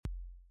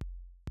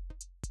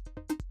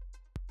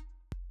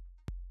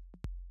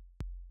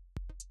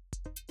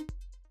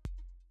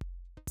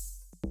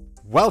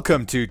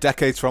Welcome to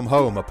Decades from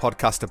Home, a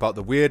podcast about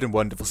the weird and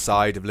wonderful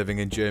side of living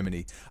in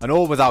Germany. And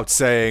all without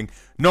saying,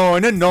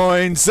 9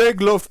 Sieg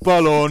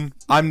Luftballon.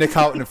 I'm Nick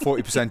Houghton at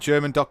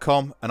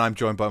 40%German.com, and I'm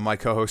joined by my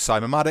co-host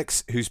Simon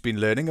Maddox, who's been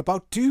learning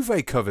about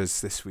duvet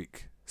covers this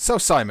week. So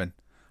Simon,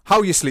 how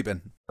are you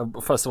sleeping?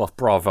 First of all,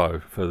 bravo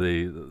for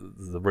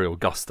the real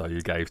gusto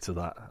you gave to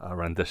that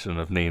rendition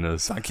of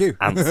Nina's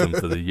anthem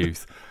for the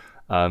youth.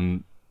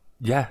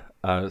 Yeah,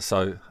 it's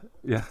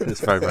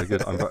very, very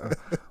good.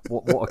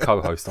 What a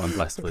co-host I'm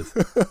blessed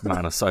with.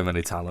 Man of so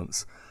many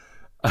talents.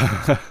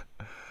 I've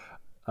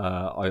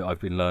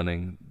been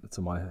learning,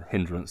 to my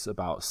hindrance,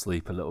 about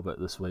sleep a little bit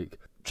this week.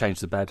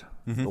 Changed the bed,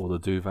 all the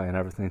duvet and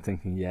everything,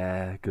 thinking,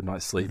 yeah, good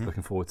night's sleep,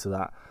 looking forward to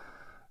that.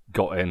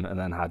 Got in and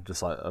then had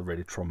just like a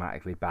really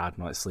traumatically bad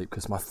night's sleep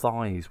because my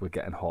thighs were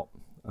getting hot.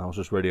 And I was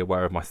just really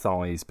aware of my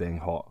thighs being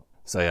hot.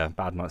 So yeah,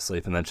 bad night's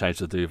sleep, and then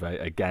changed the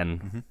duvet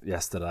again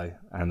yesterday,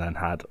 and then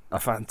had a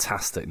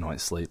fantastic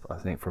night's sleep. I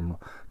think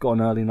got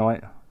an early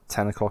night,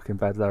 10 o'clock in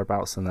bed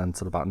thereabouts, and then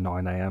till about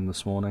 9 a.m.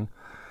 this morning.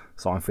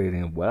 So I'm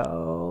feeling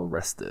well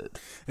rested.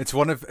 It's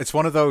one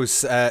of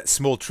those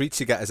small treats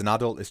you get as an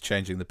adult. Is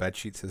changing the bed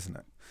sheets, isn't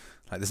it?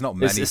 Like there's not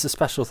many. It's a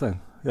special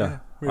thing. Yeah,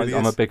 really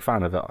I'm a big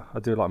fan of it. I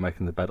do like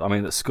making the bed. I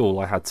mean, at school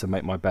I had to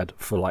make my bed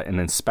for like an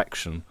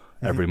inspection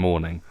every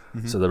morning.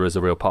 So there is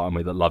a real part of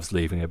me that loves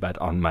leaving a bed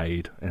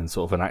unmade in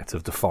sort of an act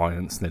of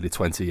defiance nearly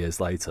 20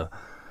 years later.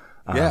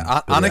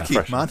 Anarchy,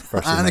 man.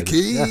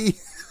 Anarchy!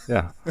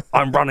 Yeah,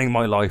 I'm running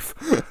my life.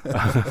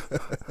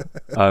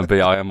 But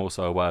yeah, I am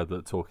also aware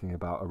that talking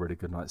about a really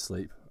good night's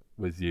sleep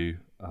with you,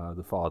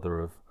 the father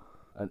of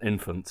an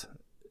infant,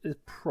 is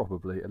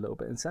probably a little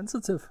bit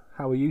insensitive.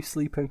 How are you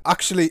sleeping?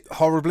 Actually,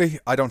 horribly.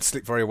 I don't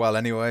sleep very well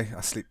anyway.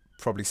 I sleep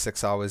probably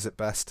 6 hours at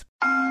best.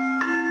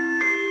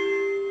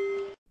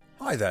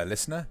 Hi there,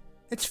 listener.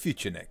 It's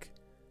Future Nick.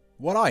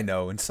 What I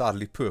know, and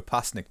sadly poor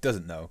past Nick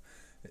doesn't know,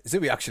 is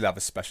that we actually have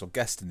a special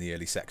guest in the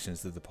early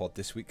sections of the pod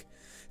this week.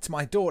 It's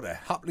my daughter,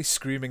 happily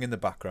screaming in the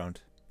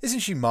background. Isn't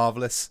she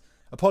marvellous?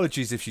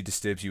 Apologies if she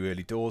disturbs you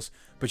early doors,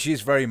 but she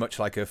is very much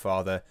like her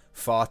father,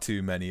 far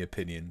too many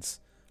opinions.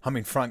 I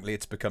mean, frankly,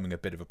 it's becoming a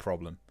bit of a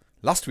problem.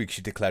 Last week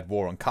she declared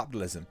war on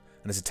capitalism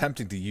and is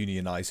attempting to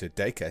unionise her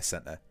daycare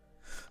centre.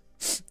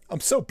 I'm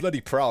so bloody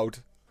proud.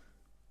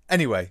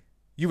 Anyway,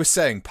 you were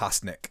saying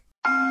past Nick.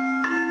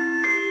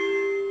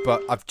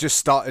 But I've just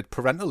started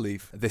parental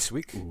leave this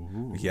week.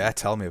 Ooh. Yeah,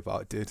 tell me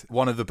about it, dude.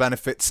 One of the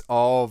benefits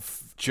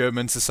of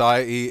German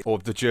society or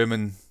the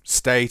German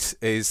state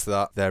is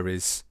that there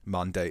is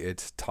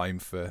mandated time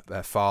for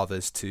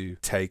fathers to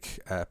take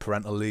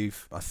parental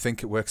leave. I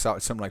think it works out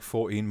at something like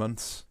 14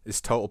 months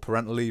is total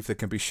parental leave that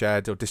can be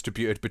shared or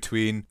distributed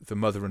between the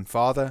mother and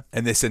father.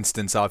 In this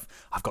instance, I've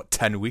got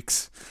 10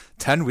 weeks.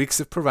 10 weeks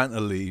of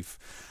parental leave.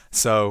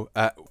 So,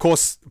 of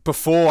course,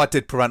 before I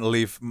did parental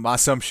leave, my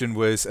assumption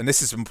was, and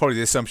this is probably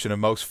the assumption of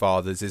most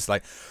fathers, is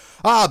like,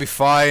 I'll be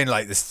fine,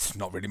 like, there's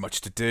not really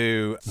much to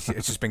do.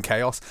 It's just been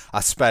chaos.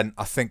 I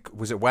think,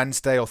 was it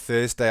Wednesday or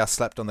Thursday, I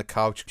slept on the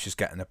couch, just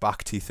getting the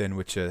back teeth in,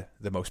 which are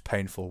the most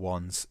painful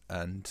ones.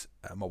 And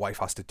my wife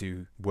has to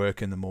do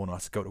work in the morning. I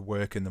have to go to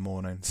work in the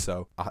morning.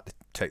 So I had to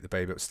take the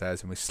baby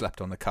upstairs and we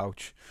slept on the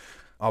couch.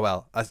 Oh,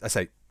 well, I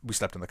say, we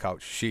slept on the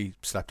couch. She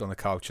slept on the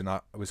couch, and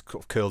I was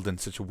curled in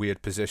such a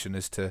weird position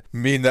as to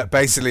mean that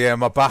basically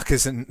my back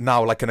isn't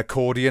now like an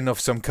accordion of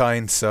some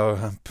kind.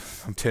 So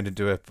I'm turned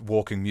into a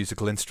walking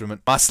musical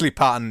instrument. My sleep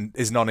pattern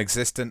is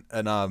non-existent,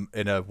 and I'm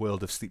in a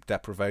world of sleep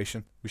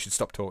deprivation. We should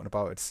stop talking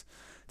about it.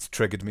 It's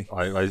triggered me.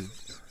 I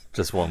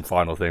just one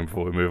final thing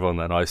before we move on.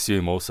 Then I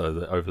assume also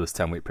that over this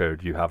 10-week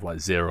period, you have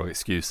like zero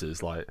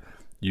excuses. Like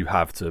you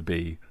have to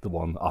be the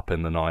one up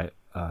in the night.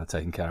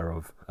 Taking care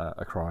of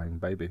a crying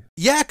baby.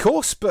 Yeah, of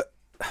course, but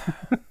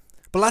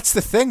that's the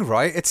thing,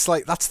 right? It's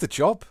like, that's the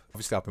job.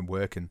 Obviously, I've been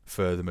working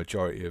for the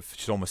majority of,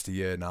 she's almost a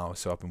year now,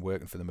 so I've been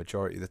working for the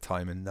majority of the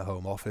time in the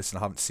home office, and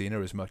I haven't seen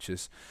her as much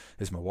as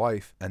my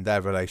wife, and their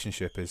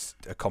relationship is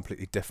a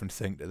completely different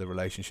thing to the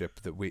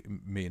relationship that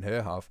me and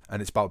her have, and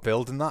it's about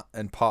building that,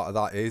 and part of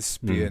that is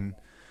being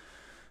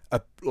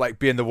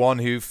being the one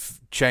who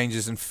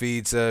changes and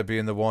feeds her,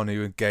 being the one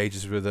who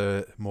engages with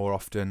her more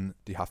often.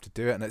 You have to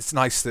do it, and it's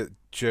nice that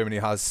Germany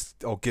has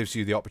or gives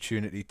you the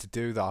opportunity to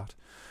do that.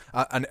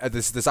 And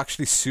there's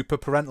actually super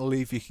parental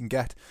leave you can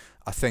get.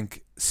 I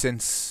think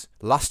since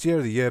last year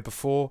or the year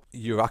before,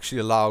 you're actually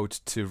allowed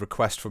to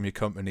request from your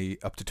company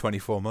up to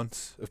 24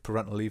 months of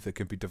parental leave that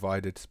can be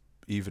divided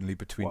evenly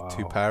between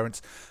two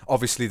parents.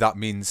 Obviously, that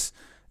means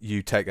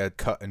you take a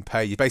cut in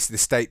pay. Basically, the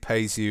state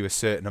pays you a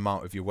certain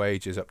amount of your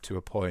wages up to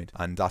a point,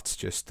 and that's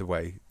just the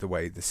way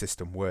the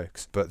system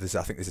works. But I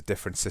think there's a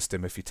different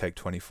system if you take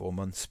 24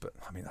 months. But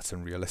I mean, that's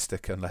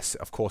unrealistic unless,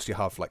 of course, you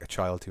have like a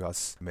child who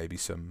has maybe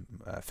some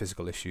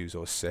physical issues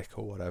or sick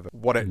or whatever.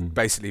 What it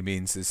basically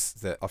means is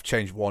that I've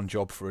changed one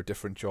job for a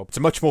different job. It's a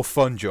much more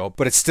fun job,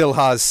 but it's still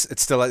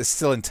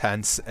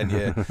intense, and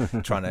you're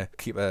trying to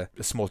keep a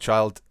small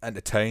child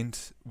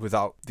entertained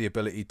without the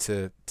ability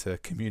to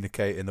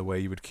communicate in the way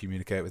you would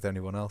communicate with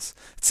anyone else.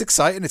 It's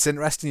exciting, it's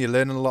interesting, you're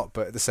learning a lot,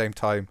 but at the same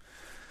time,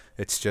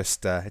 it's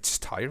just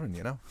tiring,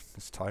 you know.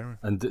 It's tiring.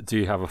 And do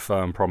you have a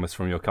firm promise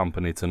from your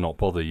company to not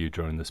bother you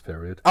during this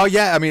period? Oh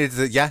yeah, I mean,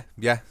 yeah.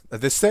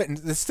 There's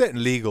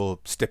certain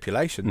legal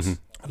stipulations.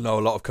 I know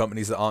a lot of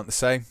companies that aren't the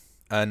same.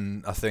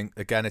 And I think,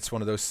 again, it's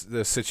one of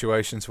those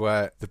situations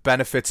where the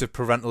benefits of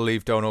parental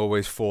leave don't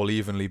always fall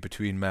evenly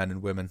between men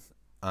and women.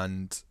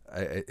 And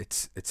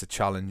it's a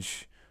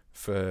challenge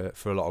for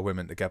a lot of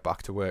women to get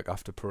back to work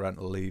after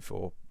parental leave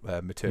or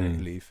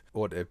maternity leave,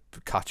 or to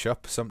catch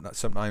up.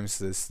 Sometimes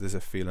there's a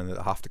feeling that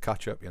I have to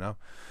catch up, you know.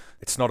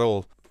 It's not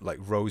all like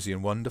rosy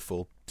and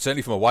wonderful.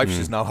 Certainly for my wife,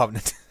 she's now having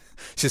to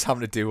she's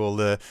having to do all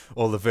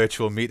the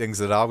virtual meetings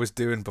that I was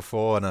doing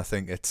before, and I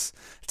think it's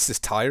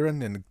just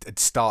tiring, and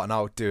starting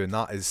out doing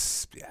that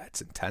it's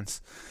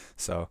intense.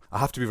 So I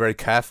have to be very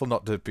careful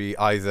not to be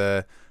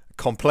either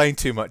complain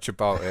too much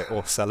about it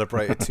or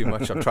celebrate it too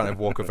much. I'm trying to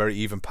walk a very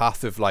even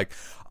path of like,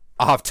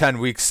 I have 10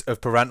 weeks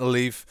of parental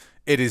leave.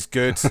 It is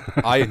good.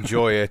 I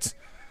enjoy it.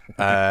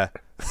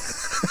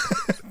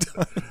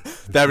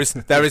 There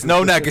is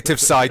no negative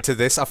side to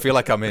this. I feel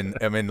like I'm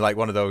in like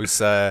one of those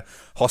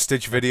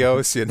hostage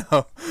videos, you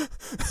know.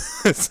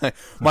 It's like,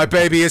 my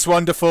baby is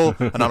wonderful,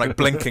 and I'm like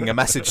blinking a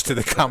message to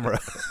the camera.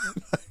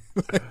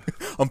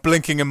 I'm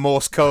blinking in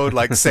Morse code,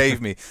 like, save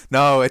me.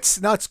 No, it's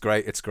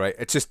great. It's great.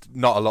 It's just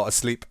not a lot of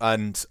sleep,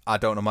 and I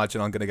don't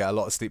imagine I'm going to get a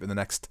lot of sleep in the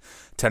next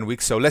 10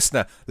 weeks. So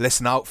listener,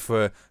 listen out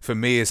for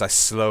me as I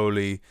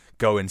slowly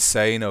go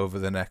insane over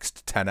the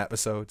next 10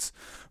 episodes.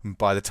 And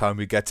by the time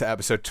we get to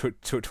episode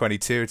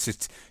 22, it's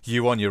just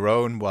you on your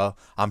own while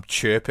I'm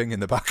chirping in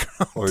the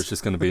background. Or it's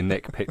just going to be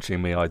Nick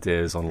pitching me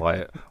ideas on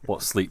like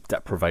what sleep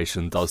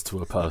deprivation does to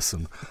a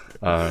person.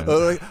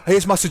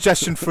 Here's my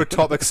suggestion for a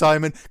topic,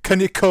 Simon. Can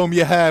you comb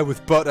your hair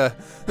with butter?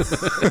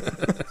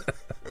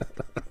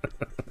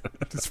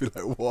 Just be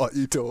like, what are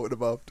you talking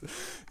about?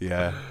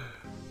 Yeah.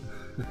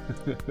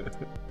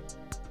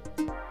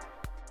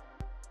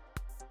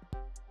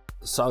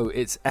 So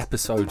it's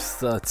episode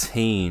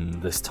 13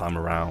 this time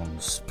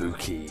around.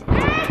 Spooky.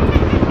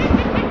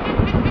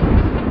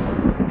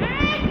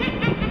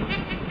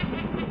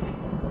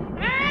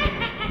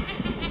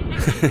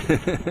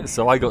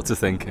 So I got to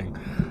thinking,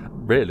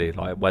 really,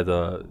 like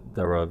whether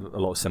there are a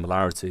lot of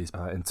similarities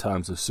in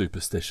terms of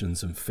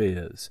superstitions and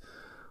fears.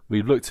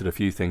 We've looked at a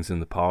few things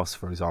in the past,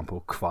 for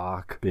example,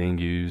 quark being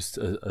used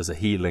as a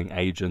healing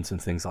agent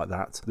and things like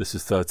that. This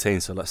is 13,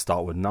 so let's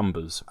start with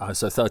numbers.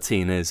 So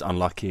 13 is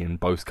unlucky in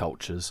both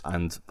cultures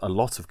and a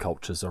lot of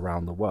cultures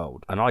around the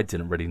world. And I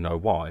didn't really know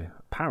why.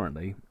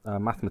 Apparently,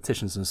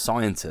 mathematicians and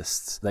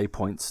scientists, they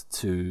point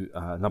to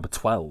number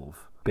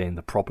 12 being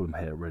the problem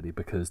here, really,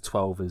 because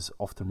 12 is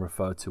often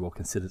referred to or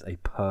considered a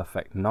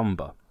perfect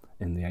number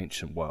in the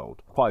ancient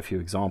world. Quite a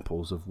few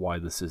examples of why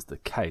this is the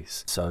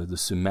case. So the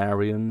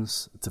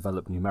Sumerians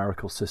developed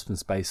numerical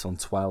systems based on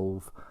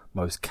 12.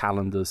 Most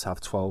calendars have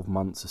 12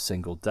 months. A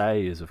single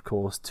day is, of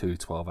course, 2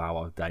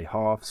 12-hour day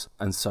halves.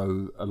 And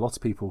so a lot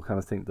of people kind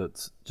of think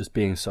that just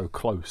being so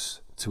close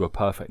to a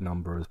perfect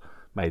number has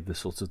made the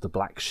sort of the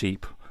black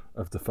sheep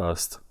of the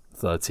first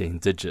 13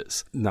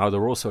 digits. Now, there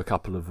are also a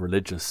couple of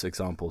religious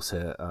examples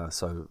here.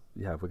 So,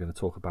 we're going to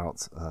talk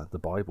about the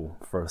Bible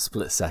for a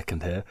split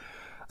second here.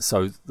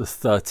 So the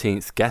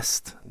 13th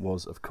guest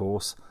was, of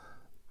course,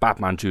 bad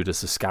man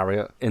Judas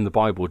Iscariot. In the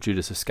Bible,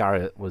 Judas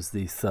Iscariot was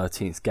the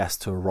 13th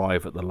guest to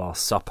arrive at the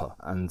Last Supper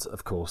and,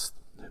 of course,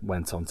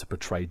 went on to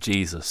betray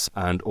Jesus.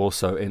 And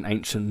also in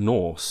ancient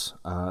Norse,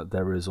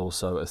 there is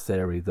also a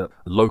theory that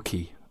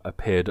Loki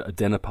appeared at a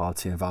dinner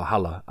party in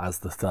Valhalla as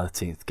the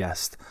 13th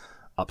guest,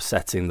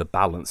 upsetting the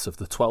balance of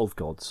the 12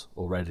 gods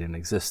already in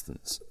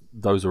existence.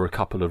 Those are a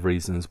couple of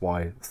reasons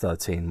why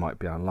 13 might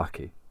be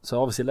unlucky. So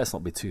obviously, let's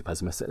not be too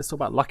pessimistic. Let's talk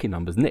about lucky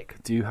numbers.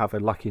 Nick, do you have a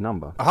lucky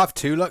number? I have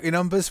 2 lucky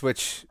numbers,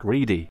 which...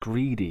 Greedy.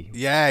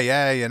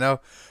 Yeah, you know.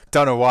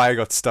 Don't know why I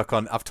got stuck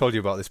on... I've told you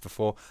about this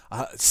before.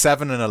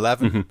 7 and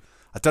 11. Mm-hmm.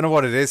 I don't know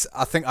what it is.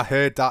 I think I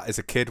heard that as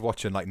a kid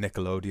watching like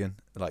Nickelodeon,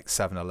 like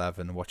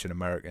 7-Eleven, and watching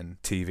American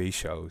TV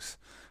shows.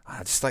 I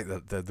just like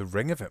the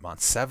ring of it, man.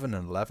 7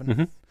 and 11.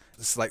 Mm-hmm.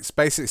 It's like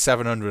basically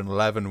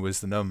 711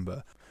 was the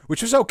number.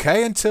 Which was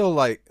okay until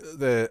like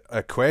the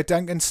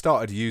Queerdenken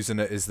started using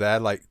it as their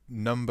like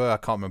number. I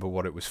can't remember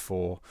what it was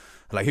for.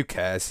 Like, who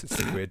cares? It's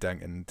the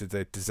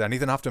Queerdenken. Does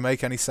anything have to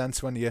make any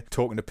sense when you're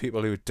talking to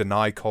people who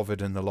deny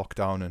COVID and the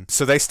lockdown? And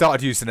so they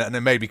started using it, and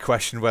it made me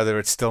question whether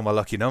it's still my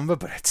lucky number,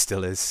 but it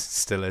still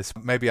is.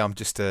 Maybe I'm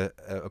just a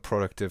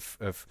product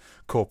of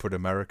corporate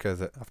America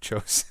that I've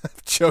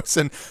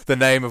chosen the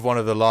name of one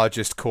of the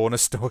largest corner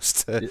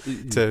stores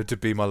to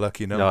be my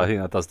lucky number. No, I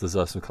think that does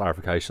deserve some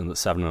clarification that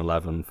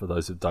 7-Eleven, for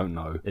those who don't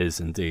know,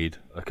 is indeed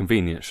a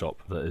convenience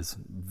shop that is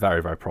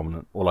very, very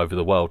prominent all over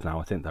the world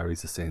now. I think they're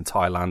easy in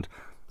Thailand,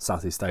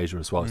 Southeast Asia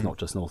as well. It's not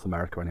just North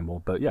America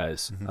anymore. But yeah,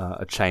 it's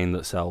a chain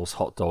that sells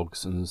hot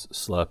dogs and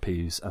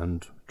Slurpees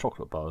and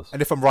chocolate bars.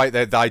 And if I'm right,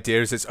 the idea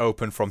is it's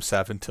open from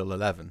 7 till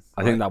 11.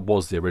 I think that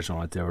was the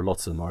original idea. A lot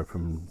of them are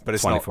open but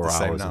it's 24 not the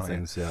hours same now, and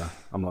things. Yeah,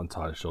 I'm not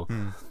entirely sure.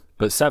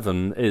 But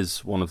 7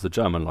 is one of the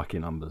German lucky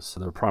numbers. So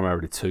there are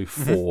primarily 2,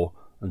 4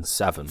 and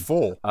 7.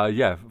 4.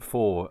 Yeah,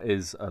 4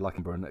 is a lucky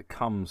number, and it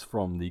comes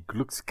from the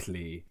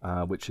Glücksklee,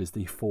 which is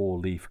the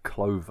 4-leaf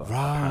clover.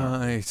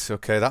 Right.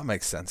 Okay, that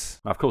makes sense.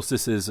 Now, of course,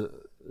 this is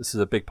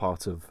a big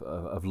part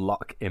of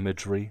luck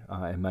imagery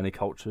in many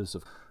cultures.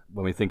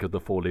 When we think of the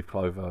 4-leaf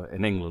clover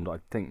in England, I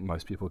think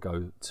most people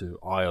go to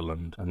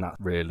Ireland, and that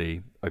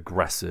really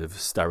aggressive,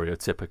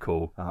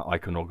 stereotypical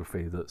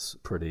iconography that's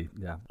pretty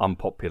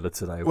unpopular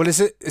today. Well,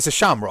 it's a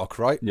shamrock,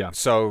 right? Yeah.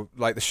 So,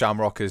 like, the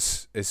shamrock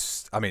is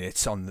I mean,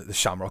 it's on the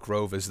Shamrock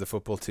Rovers, the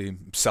football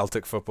team.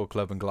 Celtic Football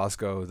Club in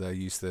Glasgow, they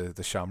use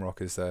the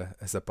shamrock as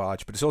their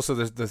badge. But it's also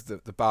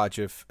the badge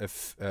of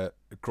Greuther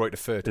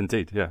Fürth.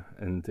 Indeed, yeah.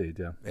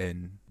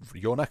 In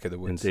your neck of the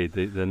woods.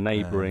 Indeed, the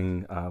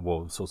neighbouring,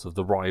 sort of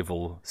the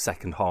rival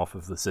second half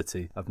of the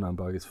city of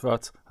Nuremberg is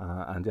Fürth,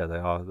 and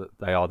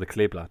they are the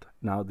Kleeblatt.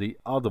 Now, the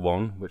other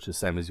one, which is the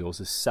same as yours,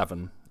 is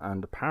 7,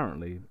 and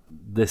apparently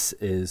this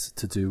is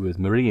to do with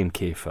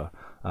Marienkäfer,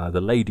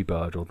 the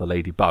ladybird or the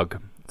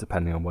ladybug,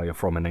 depending on where you're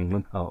from in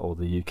England or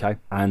the UK.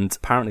 And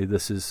apparently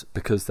this is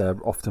because they're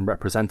often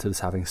represented as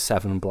having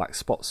 7 black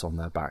spots on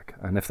their back,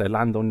 and if they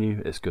land on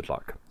you, it's good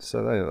luck.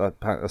 So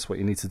that's what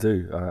you need to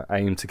do.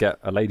 Aim to get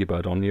a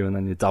ladybird on you, and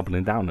then you're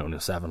doubling down on your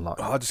 7 luck.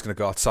 I'm just going to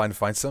go outside and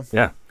find some.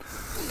 Yeah.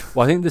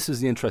 Well, I think this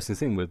is the interesting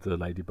thing with the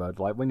ladybird.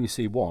 Like, when you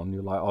see one,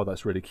 you're like, oh,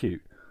 that's really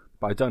cute.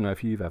 But I don't know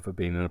if you've ever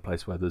been in a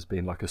place where there's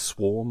been like a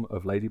swarm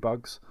of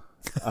ladybugs.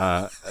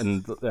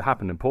 And it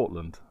happened in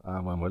Portland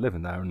when we're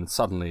living there, and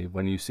suddenly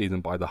when you see them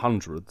by the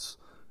hundreds,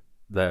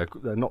 they're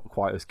not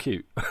quite as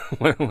cute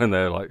when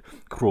they're like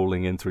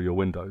crawling in through your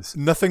windows.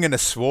 Nothing in a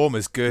swarm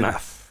is good. Nah.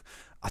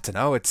 I don't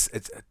know. It's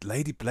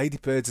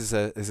ladybirds is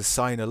a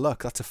sign of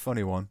luck. That's a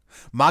funny one.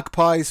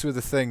 Magpies were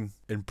the thing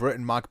in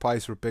Britain.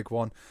 Magpies were a big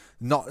one.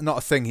 Not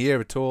a thing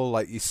here at all.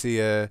 Like, you see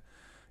a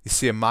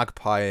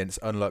magpie and it's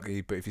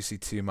unlucky, but if you see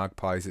 2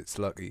 magpies, it's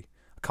lucky.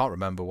 I can't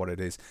remember what it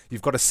is.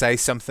 You've got to say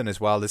something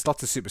as well. There's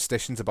lots of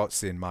superstitions about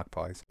seeing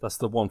magpies. That's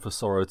the 1 for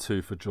sorrow,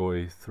 2 for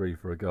joy, 3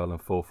 for a girl,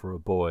 and 4 for a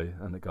boy,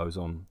 and it goes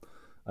on.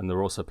 And there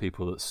are also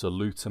people that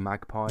salute a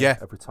magpie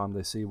every time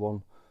they see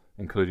one,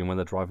 including when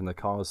they're driving their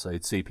cars. So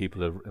you'd see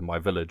people in my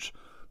village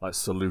like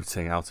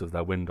saluting out of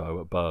their window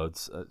at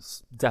birds.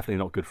 It's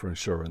definitely not good for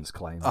insurance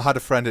claims. I had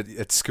a friend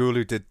at school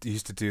who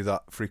used to do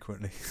that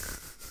frequently.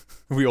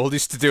 We all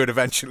used to do it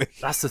eventually.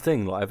 That's the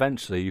thing, like,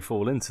 eventually you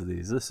fall into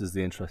these. This is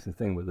the interesting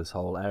thing with this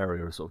whole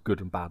area of sort of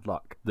good and bad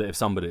luck. That if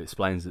somebody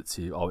explains it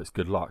to you, oh, it's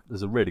good luck,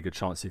 there's a really good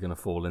chance you're going to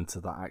fall into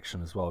that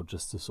action as well,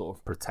 just to sort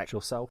of protect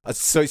yourself.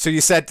 So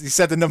you said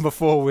the number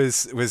 4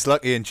 was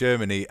lucky in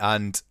Germany,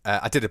 and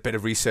I did a bit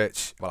of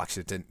research. Well,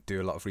 actually, I didn't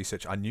do a lot of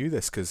research. I knew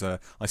this because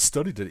I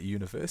studied it at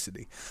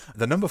university.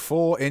 The number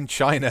 4 in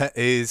China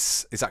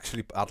is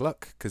actually bad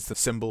luck, because the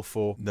symbol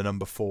for the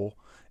number 4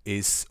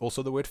 is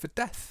also the word for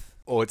death.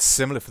 Or it's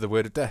similar for the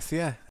word of death,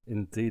 yeah.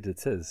 Indeed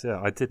it is, yeah.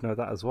 I did know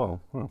that as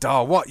well. Huh.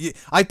 Oh, what?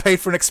 I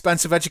paid for an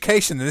expensive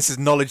education, and this is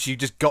knowledge you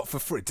just got for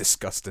free.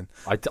 Disgusting.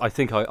 I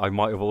think I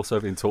might have also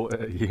been taught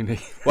it at uni.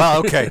 Well,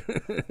 okay.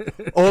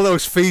 All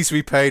those fees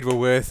we paid were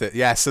worth it.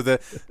 Yeah, so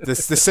the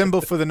symbol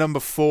for the number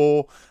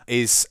 4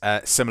 is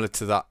similar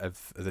to that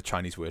of the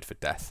Chinese word for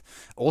death.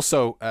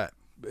 Also,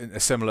 in a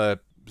similar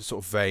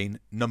sort of vein,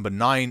 number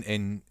 9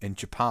 in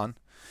Japan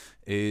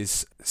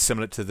is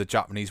similar to the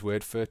Japanese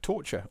word for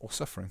torture or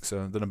suffering.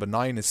 So the number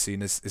 9 is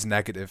seen as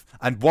negative.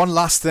 And one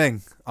last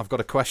thing, I've got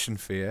a question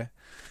for you.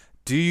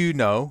 Do you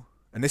know,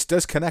 and this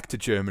does connect to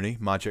Germany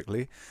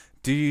magically,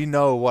 do you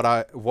know what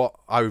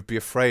I would be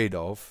afraid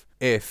of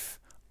if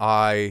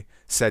I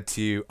said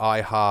to you,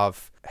 I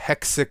have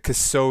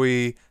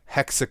hexacasoe,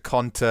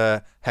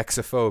 hexaconta,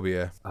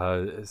 hexaphobia?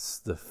 It's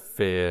the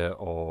fear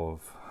of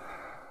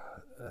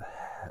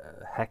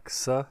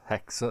Hexa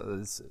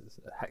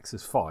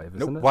is 5,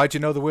 isn't it? Why do you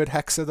know the word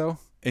hexa, though,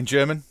 in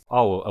German?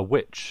 Oh, a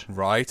witch.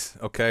 Right,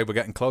 okay, we're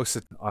getting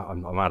closer.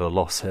 I'm at a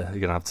loss here.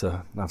 You're going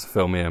to have to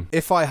fill me in.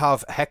 If I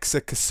have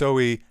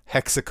hexacasoe,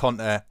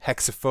 hexaconta,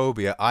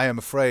 hexaphobia, I am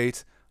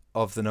afraid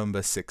of the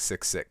number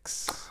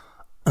 666.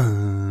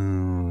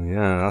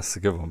 Yeah, that's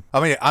a good one.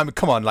 I mean,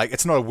 come on, like,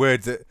 it's not a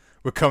word that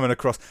we're coming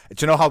across.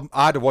 Do you know how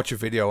I had to watch a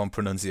video on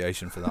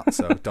pronunciation for that?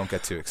 So don't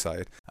get too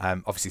excited.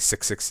 Obviously,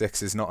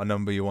 666 is not a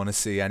number you want to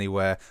see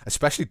anywhere,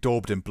 especially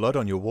daubed in blood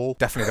on your wall.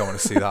 Definitely don't want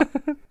to see that.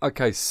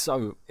 Okay,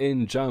 so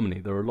in Germany,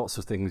 there are lots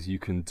of things you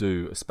can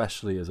do,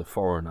 especially as a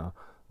foreigner,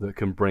 that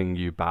can bring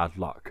you bad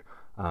luck,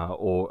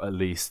 or at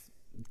least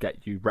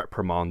get you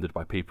reprimanded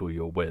by people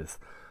you're with.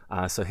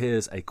 So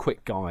here's a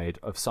quick guide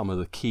of some of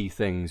the key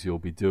things you'll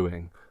be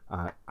doing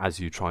as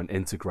you try and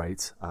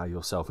integrate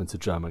yourself into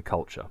German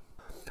culture.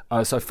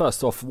 So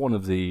first off, one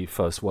of the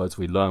first words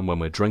we learn when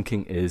we're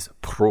drinking is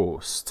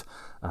Prost,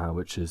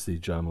 which is the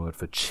German word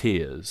for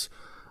cheers.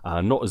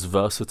 Not as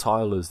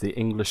versatile as the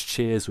English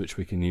cheers, which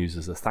we can use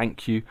as a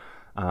thank you,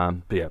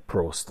 but yeah,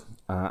 Prost.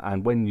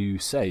 And when you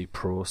say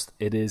Prost,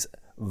 it is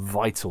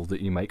vital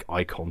that you make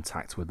eye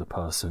contact with the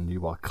person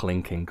you are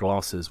clinking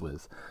glasses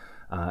with.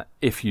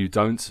 If you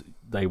don't,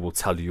 they will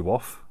tell you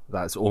off.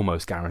 That's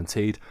almost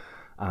guaranteed,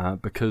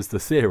 because the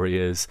theory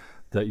is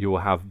that you will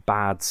have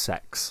bad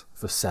sex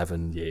for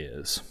 7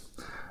 years,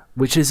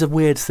 which is a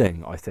weird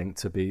thing, I think,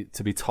 to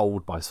be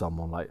told by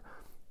someone, like,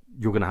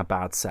 you're going to have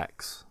bad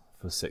sex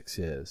for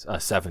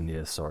 7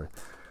 years, sorry.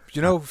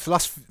 You know, for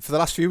the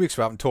last few weeks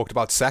we haven't talked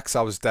about sex.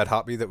 I was dead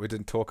happy that we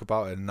didn't talk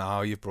about it, and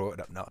now you've brought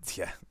it up. No,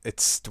 yeah,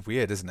 it's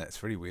weird, isn't it?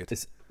 It's really weird.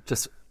 It's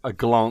just a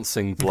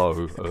glancing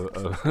blow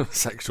of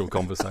sexual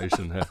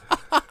conversation here.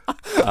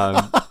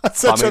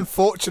 Such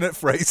unfortunate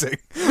phrasing.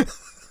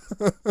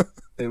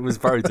 It was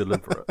very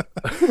deliberate.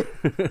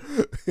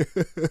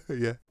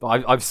 Yeah,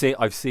 but I've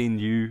seen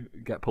you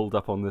get pulled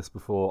up on this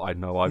before. I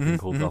know I've been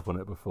pulled up on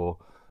it before.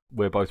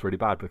 We're both really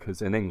bad because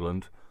in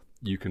England,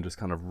 you can just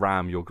kind of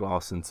ram your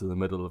glass into the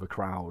middle of a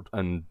crowd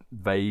and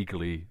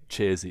vaguely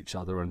cheers each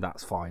other, and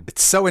that's fine.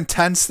 It's so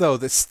intense, though.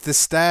 The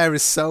stare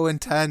is so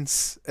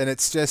intense, and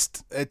it's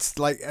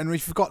like, and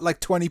if you've got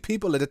like 20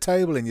 people at a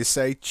table and you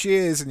say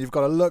cheers, and you've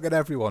got to look at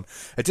everyone,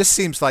 it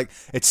seems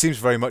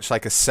very much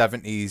like a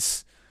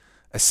 70s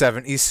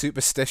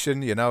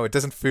superstition, you know. It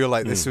doesn't feel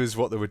like this was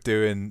what they were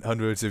doing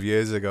hundreds of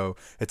years ago.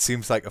 It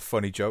seems like a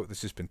funny joke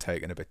that's just been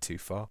taken a bit too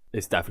far.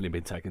 It's definitely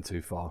been taken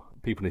too far.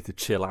 People need to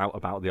chill out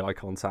about the eye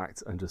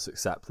contact and just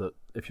accept that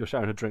if you're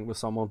sharing a drink with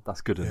someone, that's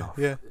good enough.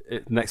 Yeah.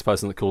 Next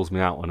person that calls me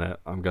out on it,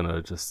 I'm going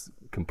to just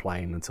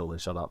complain until they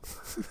shut up.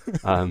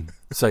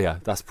 So yeah,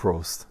 that's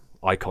Prost.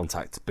 Eye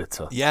contact,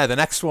 bitter. Yeah, the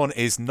next one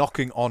is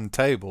knocking on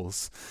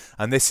tables,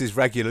 and this is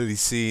regularly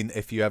seen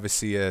if you ever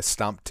see a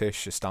stamp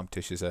tish. A stamp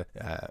tish is a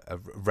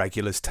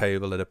regulars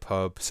table at a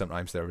pub.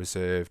 Sometimes they're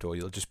reserved, or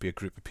you'll just be a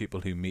group of people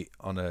who meet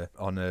on a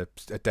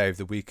day of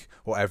the week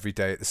or every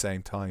day at the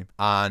same time.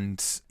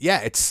 And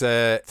yeah, it's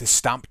the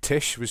stamp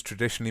tish was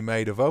traditionally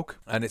made of oak,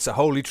 and it's a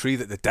holy tree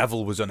that the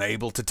devil was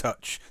unable to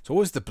touch. It's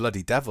always the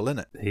bloody devil, isn't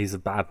it? He's a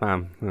bad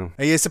man. Yeah.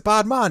 He is a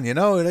bad man, you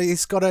know.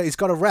 He's got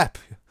a rep.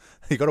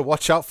 You got to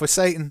watch out for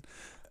Satan.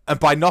 And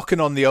by knocking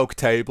on the oak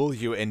table,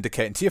 you were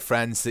indicating to your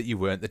friends that you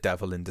weren't the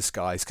devil in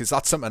disguise. Because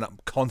that's something I'm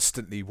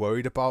constantly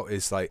worried about.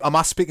 Is like, am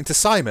I speaking to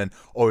Simon,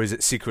 or is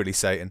it secretly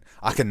Satan?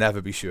 I can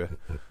never be sure.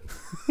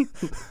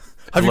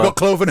 Have you got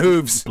cloven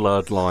hooves?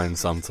 Bloodline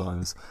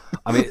sometimes.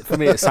 I mean, for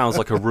me, it sounds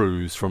like a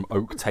ruse from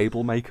oak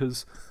table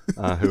makers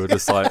who are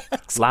just like,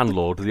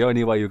 landlord, the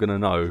only way you're going to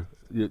know,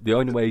 the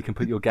only way you can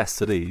put your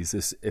guests at ease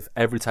is if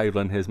every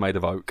table in here is made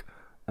of oak.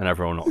 And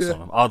everyone knocks on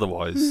them.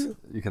 Otherwise,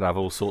 you could have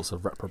all sorts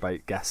of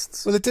reprobate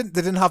guests. Well, they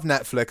didn't have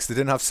Netflix. They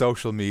didn't have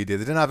social media.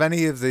 They didn't have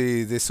any of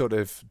the sort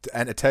of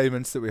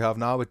entertainments that we have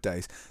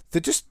nowadays.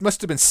 They just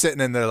must have been sitting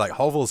in their like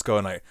hovels,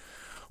 going like,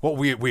 "What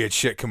weird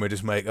shit can we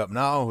just make up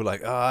now?"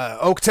 Like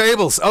oak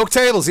tables.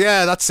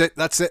 Yeah, that's it.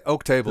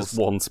 Oak tables.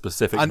 Just one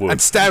specific wood. And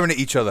staring at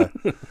each other.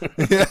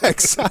 Yeah,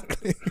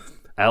 exactly.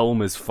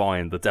 Elm is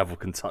fine. The devil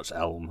can touch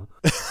elm.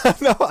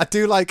 No, I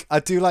do like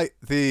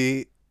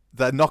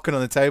they're knocking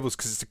on the tables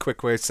because it's a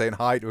quick way of saying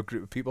hi to a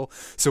group of people.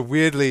 So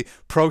weirdly,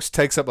 Prost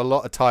takes up a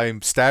lot of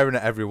time staring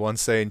at everyone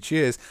saying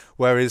cheers,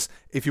 whereas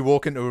if you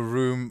walk into a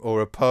room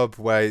or a pub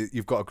where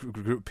you've got a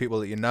group of people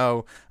that you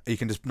know, you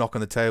can just knock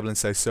on the table and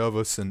say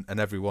servus, and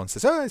everyone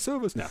says, "Hey,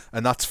 servus," yeah.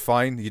 And that's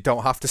fine. You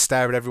don't have to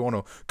stare at everyone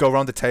or go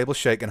around the table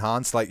shaking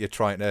hands like you're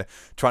trying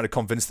to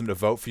convince them to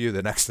vote for you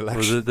the next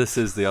election. Well, this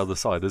is the other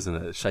side, isn't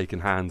it?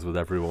 Shaking hands with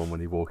everyone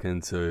when you walk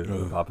into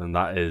a pub, and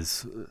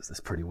it's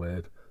pretty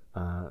weird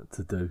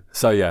to do.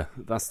 So yeah,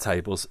 that's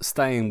tables.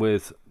 Staying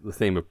with the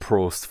theme of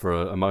Prost for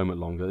a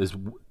moment longer is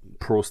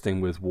Prosting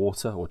with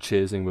water, or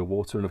cheersing with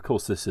water, and of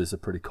course this is a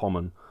pretty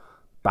common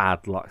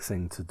bad luck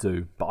thing to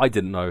do, but I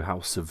didn't know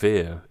how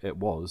severe it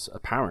was.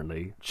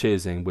 Apparently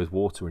cheersing with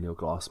water in your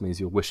glass means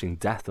you're wishing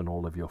death on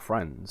all of your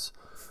friends.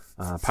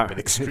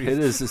 Apparently it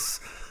is.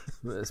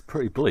 It's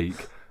pretty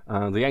bleak.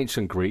 The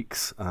ancient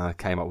Greeks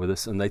came up with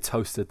this, and they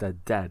toasted their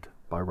dead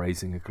by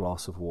raising a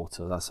glass of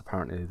water. That's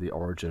apparently the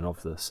origin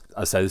of this.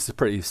 I say this is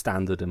pretty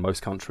standard in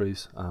most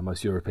countries.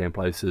 Most European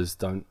places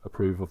don't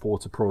approve of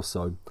water Prost,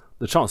 so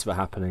the chance of it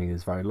happening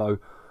is very low.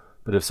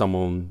 But if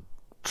someone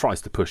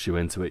tries to push you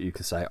into it, you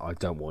can say, "I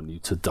don't want you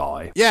to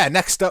die." Yeah,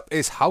 next up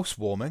is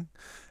housewarming.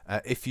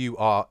 If you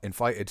are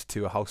invited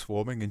to a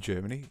housewarming in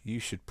Germany, you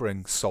should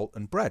bring salt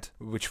and bread,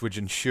 which would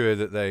ensure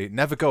that they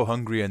never go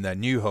hungry in their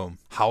new home.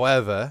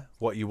 However,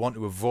 what you want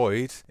to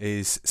avoid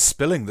is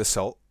spilling the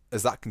salt,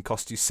 as that can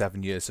cost you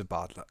 7 years of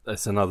bad luck.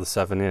 It's another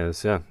 7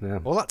 years, yeah.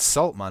 Well, that's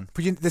salt, man.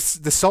 But the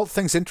salt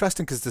thing's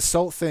interesting because the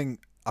salt thing,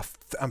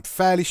 I'm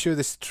fairly sure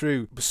this is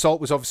true.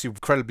 Salt was obviously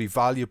incredibly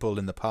valuable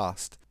in the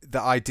past. The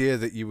idea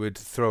that you would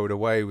throw it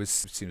away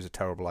seems a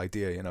terrible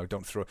idea. You know,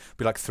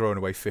 be like throwing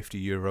away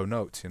 €50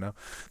 notes. You know,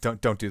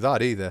 don't do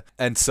that either.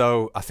 And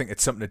so I think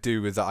it's something to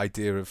do with the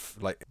idea of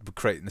like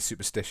creating a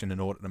superstition in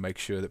order to make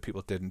sure that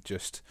people didn't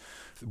just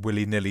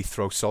willy-nilly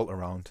throw salt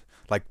around.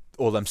 Like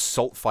all them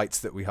salt fights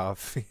that we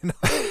have, you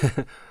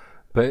know.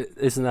 But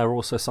isn't there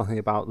also something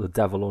about the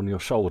devil on your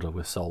shoulder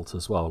with salt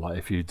as well? Like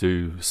if you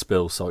do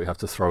spill salt, you have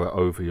to throw it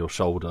over your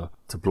shoulder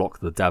to block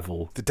the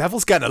devil. The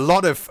devil's getting a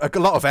lot of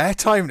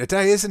airtime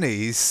today, isn't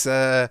he?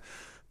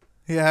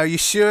 Yeah, are you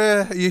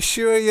sure? Are you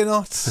sure you're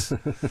not?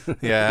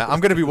 Yeah, I'm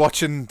going to be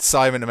watching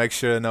Simon to make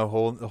sure no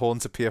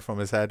horns appear from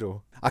his head,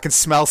 or I can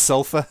smell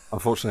sulphur.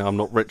 Unfortunately, I'm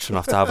not rich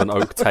enough to have an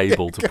oak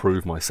table to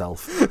prove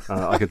myself.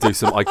 I could do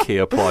some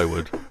IKEA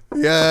plywood.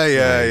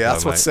 Yeah.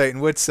 That's what mate. Satan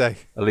would say.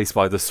 At least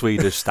by the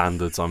Swedish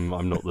standards, I'm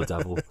not the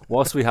devil.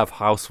 Whilst we have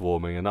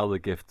housewarming, another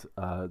gift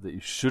that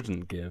you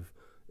shouldn't give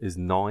is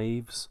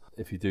knives.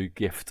 If you do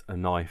gift a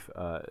knife,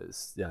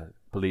 it's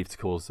believed to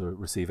cause the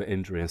receiver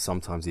injury and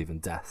sometimes even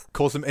death.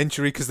 Cause them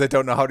injury because they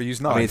don't know how to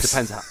use knives. I mean, it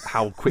depends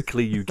how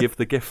quickly you give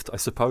the gift, I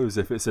suppose.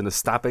 If it's in a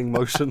stabbing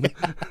motion,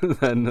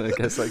 then I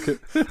guess I could...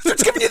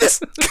 Just giving you this!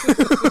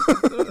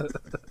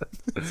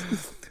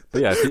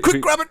 But yeah,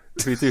 Grab it!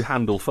 If you do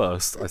handle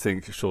first, I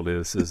think surely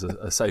this is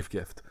a safe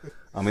gift.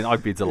 I mean,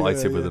 I'd be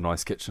delighted with a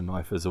nice kitchen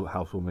knife as a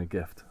housewarming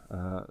gift.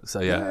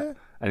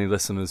 Any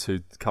listeners who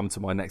come to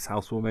my next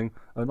housewarming,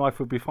 a knife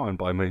would be fine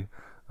by me.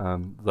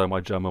 Though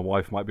my German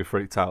wife might be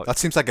freaked out. That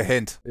seems like a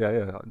hint.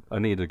 Yeah, I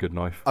need a good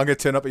knife. I'm going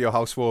to turn up at your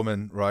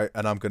housewarming, right,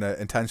 and I'm going to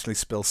intentionally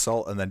spill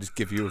salt and then just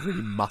give you a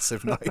really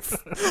massive knife.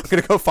 I'm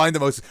going to go find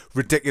the most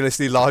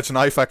ridiculously large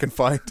knife I can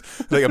find.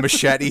 Like a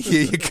machete,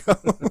 here you go.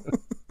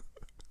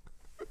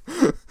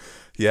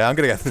 Yeah, I'm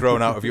going to get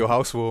thrown out of your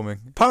housewarming.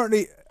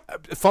 Apparently,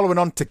 following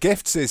on to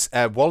gifts is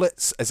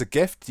wallets as a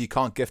gift. You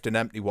can't gift an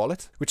empty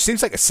wallet, which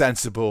seems like a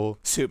sensible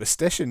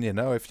superstition, you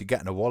know. If you're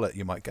getting a wallet,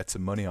 you might get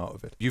some money out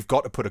of it. You've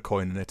got to put a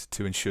coin in it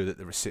to ensure that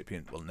the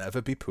recipient will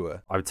never be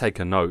poor. I would take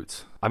a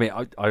note. I mean,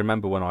 I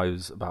remember when I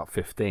was about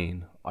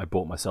 15, I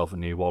bought myself a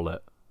new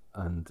wallet,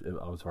 and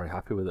I was very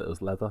happy with it. It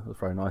was leather. It was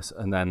very nice.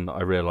 And then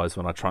I realised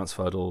when I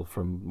transferred all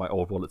from my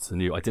old wallet to the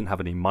new, I didn't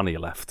have any money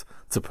left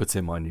to put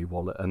in my new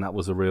wallet, and that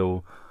was a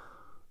real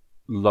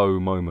low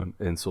moment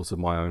in sort of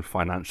my own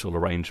financial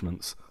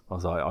arrangements. I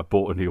was like, I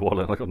bought a new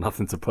wallet and I got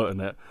nothing to put in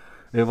it.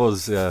 It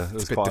was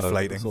quite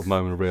deflating. a sort of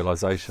moment of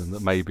realisation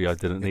that maybe I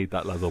didn't need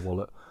that leather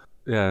wallet.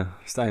 Yeah,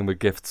 staying with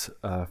gifts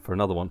for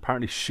another one.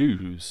 Apparently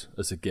shoes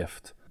as a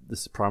gift.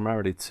 This is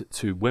primarily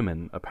to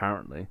women,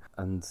 apparently.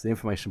 And the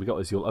information we got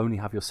is you'll only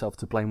have yourself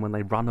to blame when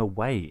they run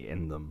away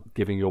in them.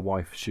 Giving your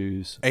wife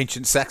shoes.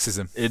 Ancient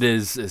sexism.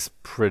 It's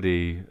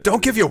pretty...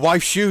 Don't give your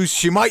wife shoes.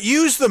 She might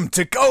use them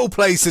to go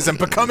places and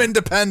become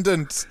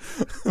independent.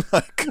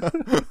 Like,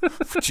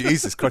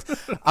 Jesus Christ.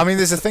 I mean,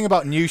 there's a thing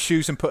about new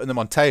shoes and putting them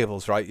on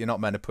tables, right? You're not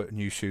meant to put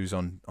new shoes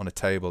on a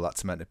table.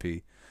 That's meant to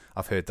be...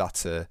 I've heard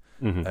that's a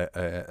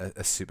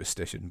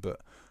superstition, but...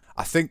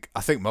 I think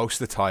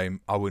most of the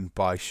time I wouldn't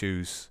buy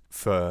shoes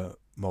for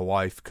my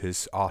wife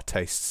because our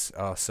tastes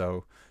are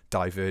so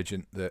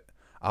divergent that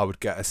I would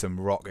get her some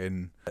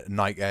rocking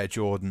Nike Air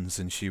Jordans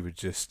and she would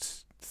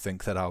just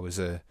think that I was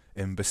a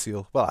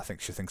imbecile. Well, I think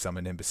she thinks I'm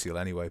an imbecile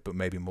anyway, but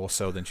maybe more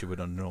so than she would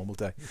on a normal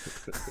day.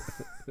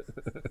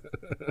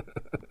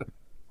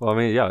 Well, I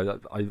mean, yeah,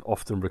 I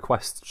often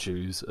request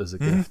shoes as a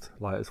gift.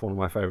 Like, it's one of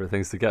my favourite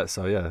things to get.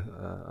 So yeah,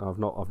 I've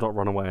not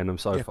run away in them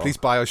so far. Please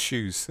buy us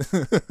shoes.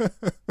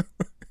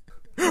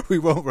 We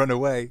won't run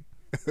away.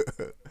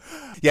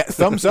 Yeah,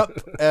 thumbs up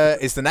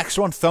is the next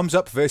one. Thumbs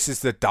up versus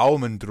the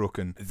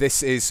Daumendrücken.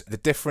 This is the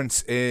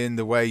difference in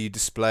the way you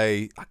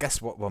display, I guess,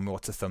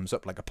 what's a thumbs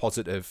up? Like a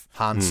positive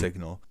hand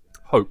signal.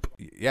 Hope.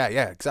 Yeah,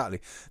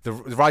 exactly. The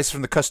rise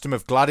from the custom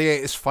of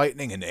gladiators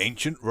fighting in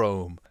ancient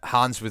Rome.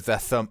 Hands with their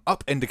thumb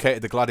up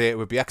indicated the gladiator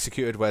would be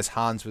executed, whereas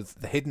hands with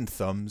the hidden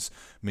thumbs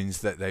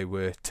means that they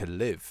were to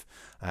live.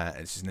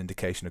 It's just an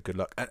indication of good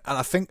luck. And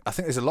I think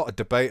there's a lot of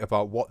debate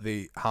about what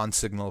the hand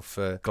signal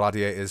for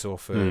gladiators or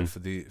for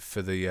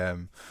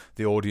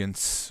the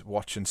audience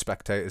watching,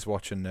 spectators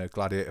watching a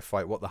gladiator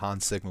fight, what the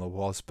hand signal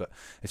was, but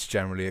it's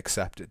generally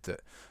accepted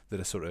that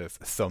a sort of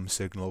thumb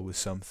signal was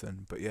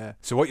something. But yeah.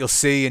 So what you'll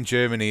see in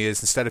Germany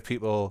is instead of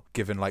people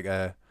giving like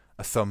a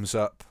thumbs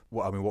up,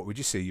 what would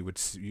you see?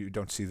 You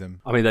don't see them.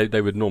 I mean,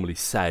 they would normally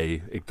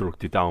say "Ich drück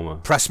die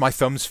Daumen." Press my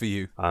thumbs for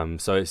you.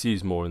 So it's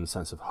used more in the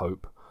sense of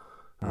hope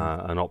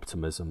and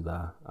optimism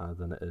there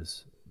than it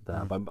is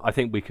there. But I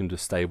think we can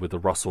just stay with the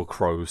Russell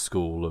Crowe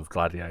school of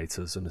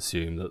gladiators and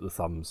assume that the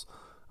thumbs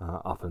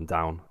up and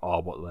down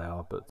are what they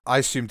are. But I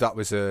assumed that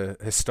was a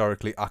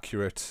historically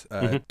accurate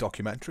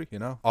documentary. You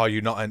know, are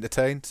you not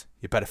entertained?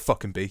 You better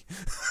fucking be.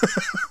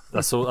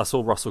 That's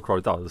all Russell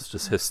Crowe does.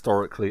 Just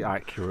historically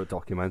accurate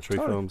documentary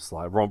films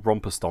like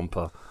Romper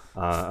Stomper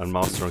and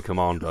Master and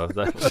Commander.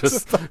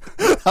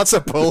 That's a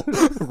pull.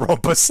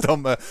 Romper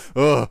Stomper.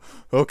 Oh,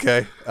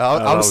 okay.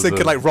 I was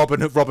thinking like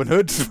Robin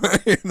Hood.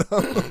 You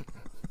know?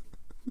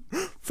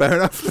 Fair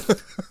enough.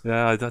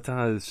 Yeah, I don't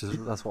know.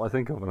 That's what I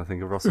think of when I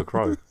think of Russell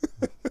Crowe.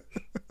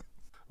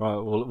 Right,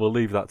 we'll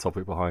leave that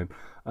topic behind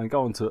and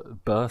go on to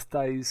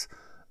birthdays.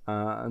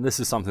 And this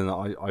is something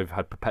that I've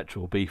had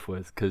perpetual beef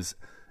with, because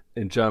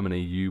in Germany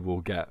you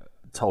will get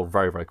told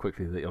very, very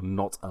quickly that you're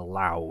not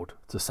allowed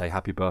to say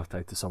happy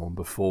birthday to someone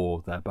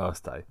before their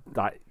birthday.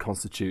 That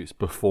constitutes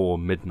before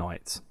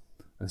midnight.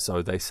 And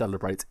so they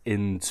celebrate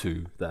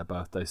into their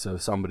birthday. So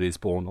if somebody is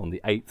born on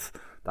the 8th,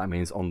 that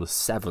means on the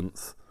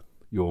 7th,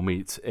 you'll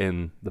meet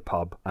in the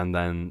pub, and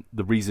then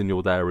the reason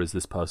you're there is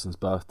this person's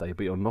birthday,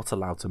 but you're not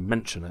allowed to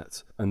mention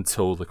it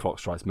until the clock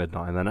strikes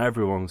midnight, and then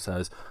everyone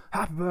says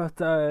happy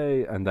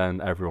birthday, and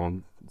then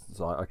everyone's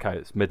like, okay,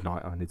 it's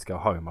midnight, I need to go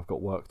home, I've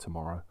got work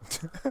tomorrow.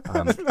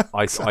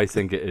 I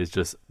think it is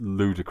just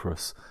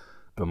ludicrous,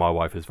 but my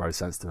wife is very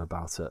sensitive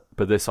about it.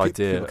 But this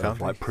idea of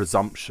like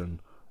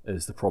presumption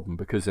is the problem,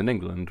 because in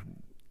England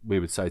we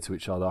would say to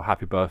each other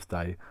happy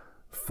birthday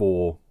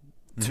for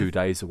 2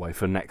 days away,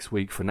 for next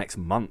week, for next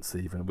month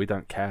even. We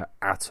don't care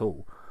at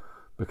all,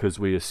 because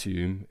we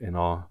assume in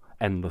our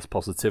endless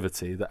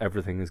positivity that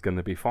everything is going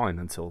to be fine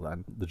until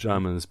then. The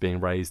Germans, being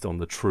raised on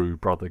the true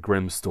Brother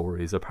Grimm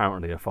stories,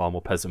 apparently are far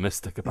more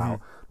pessimistic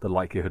about the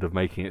likelihood of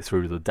making it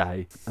through the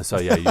day. And so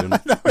yeah,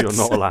 you're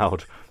not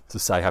allowed to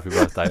say happy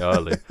birthday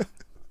early.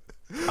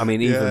 I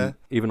mean,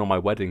 even on my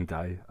wedding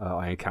day,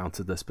 I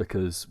encountered this,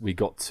 because we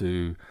got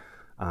to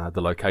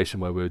the location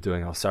where we were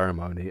doing our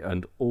ceremony,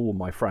 and all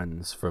my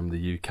friends from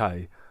the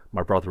UK,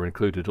 my brother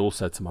included, all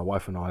said to my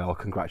wife and I,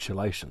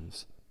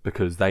 congratulations,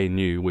 because they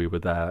knew we were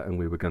there and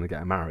we were going to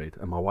get married.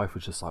 And my wife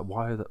was just like,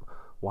 why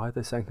are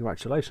they saying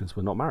congratulations?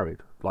 We're not married.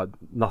 Like,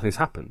 nothing's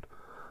happened.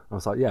 I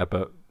was like, yeah,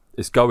 but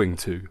it's going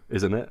to,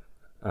 isn't it?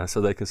 So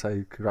they can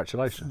say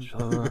congratulations.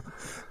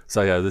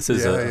 So yeah, this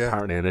is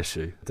apparently an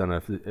issue. I don't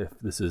know if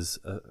this is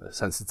a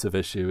sensitive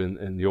issue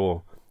in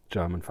your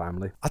German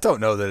family. I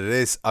don't know that it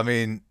is. I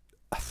mean,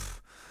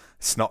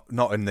 it's not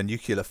in the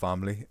nuclear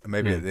family,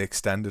 maybe the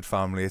extended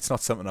family. It's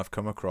not something I've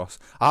come across.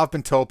 I've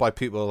been told by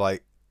people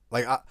like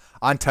I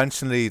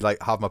intentionally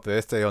like have my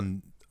birthday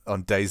on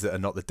days that are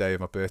not the day of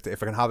my birthday.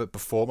 If I can have it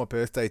before my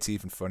birthday, it's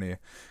even funnier,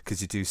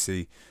 because you do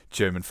see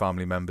German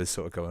family members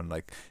sort of going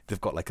like, they've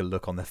got like a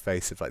look on their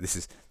face of like,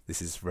 this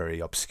is very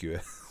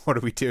obscure. What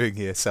are we doing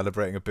here,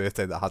 celebrating a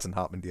birthday that hasn't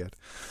happened yet?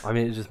 I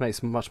mean, it just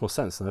makes much more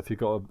sense. And if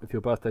your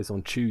birthday's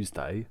on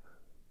Tuesday,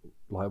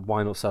 like,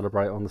 why not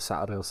celebrate on the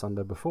Saturday or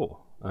Sunday before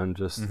and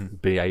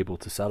just be able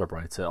to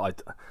celebrate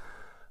it?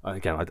 I'm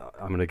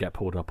going to get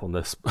pulled up on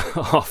this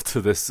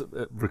after this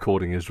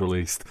recording is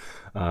released.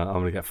 I'm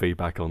going to get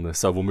feedback on this,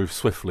 so we'll move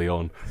swiftly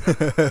on.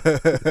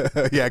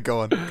 Yeah, go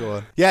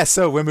on. Yeah,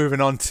 so we're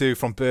moving on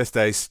from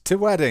birthdays to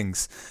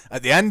weddings.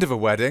 At the end of a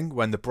wedding,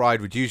 when the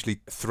bride would usually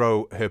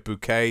throw her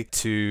bouquet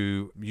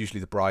to usually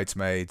the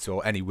bridesmaids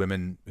or any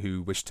women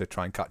who wish to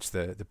try and catch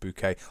the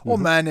bouquet, or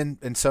men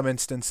in some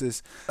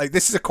instances. Like,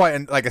 this is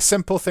a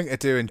simple thing to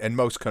do in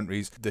most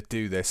countries that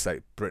do this,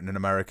 like Britain and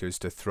America, is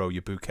to throw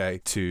your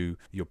bouquet to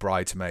your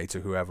bridesmaids or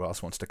whoever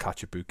else wants to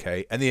catch a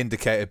bouquet, and the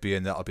indicator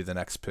being that'll be the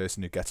next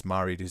person who gets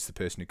married is the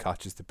person who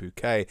catches the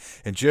bouquet.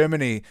 In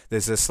Germany,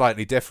 there's a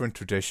slightly different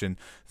tradition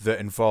that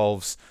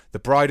involves the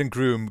bride and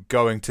groom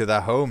going to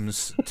their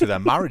homes, to their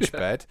marriage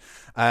bed.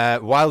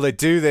 While they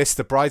do this,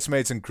 the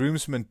bridesmaids and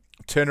groomsmen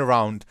turn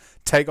around,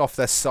 take off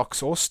their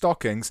socks or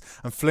stockings,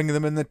 and fling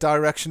them in the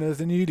direction of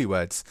the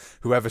newlyweds.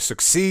 Whoever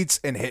succeeds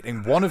in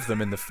hitting one of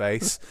them in the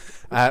face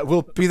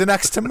will be the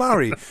next to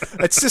marry.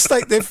 It's just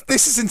like,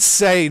 this is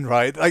insane,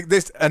 right? Like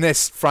this, and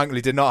this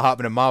frankly did not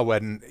happen at my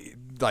wedding.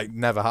 Like,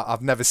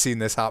 I've never seen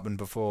this happen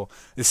before.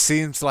 It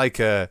seems like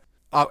I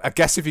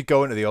guess if you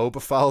go into the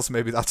Oberpfalz,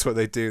 maybe that's what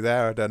they do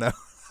there. I don't know.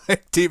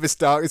 Deepest,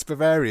 darkest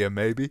Bavaria,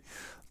 maybe.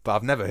 But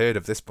I've never heard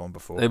of this one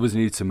before. It was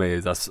new to me.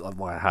 That's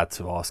why I had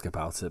to ask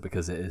about it,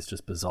 because it is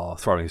just bizarre,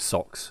 throwing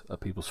socks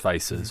at people's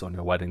faces on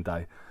your wedding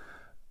day.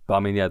 But I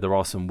mean, yeah, there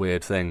are some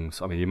weird things.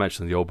 I mean, you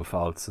mentioned the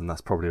Oberpfalz, and that's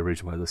probably a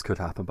region where this could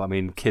happen. But I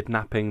mean,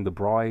 kidnapping the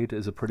bride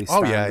is a pretty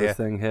standard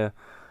thing here.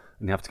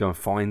 And you have to go and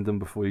find them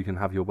before you can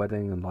have your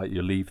wedding, and like,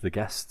 you leave the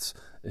guests.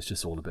 It's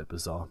just all a bit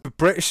bizarre. But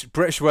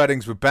British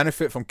weddings would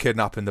benefit from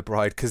kidnapping the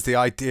bride, because the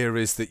idea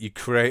is that you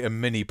create a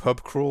mini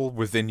pub crawl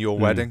within your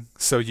wedding.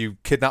 So you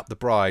kidnap the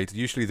bride.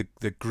 Usually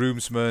the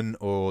groomsman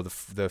or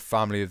the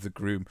family of the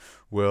groom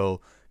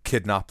will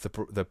kidnap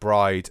the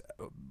bride.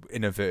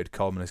 In inverted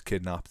commas,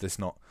 kidnap. They're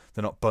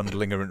not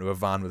bundling her into a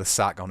van with a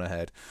sack on her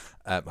head,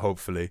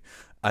 hopefully,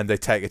 and they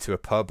take her to a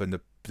pub, and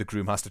the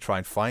groom has to try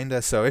and find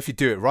her. So if you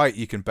do it right,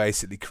 you can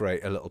basically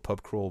create a little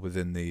pub crawl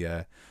within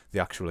the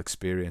actual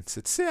experience.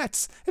 It's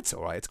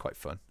all right. It's quite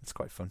fun.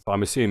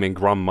 I'm assuming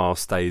grandma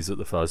stays at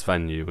the first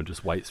venue and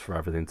just waits for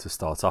everything to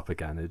start up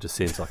again. It just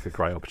seems like a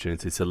great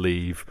opportunity to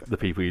leave the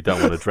people you don't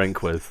want to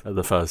drink with at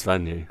the first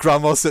venue.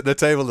 Grandma's sitting at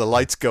the table, the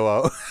lights go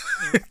out.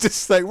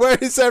 Just like, where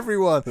is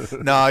everyone?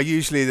 No,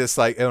 usually there's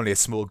like only a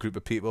small group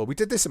of people. We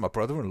did this at my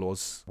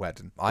brother-in-law's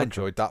wedding. I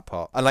enjoyed that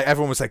part. And like,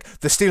 everyone was like,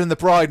 they're stealing the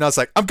bride, and I was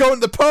like, I'm going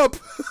to the pub.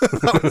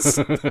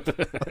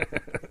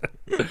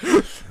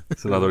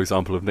 It's another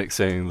example of Nick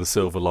seeing the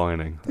silver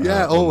lining.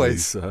 Yeah,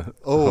 always.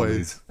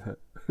 Always.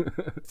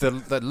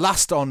 The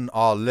last on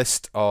our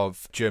list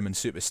of German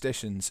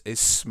superstitions is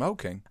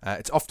smoking.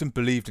 It's often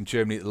believed in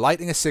Germany that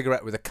lighting a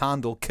cigarette with a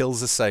candle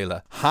kills a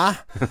sailor. Huh?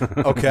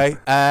 Okay.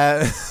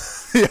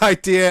 The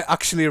idea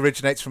actually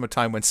originates from a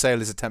time when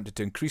sailors attempted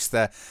to increase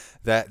their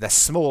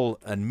small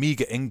and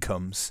meagre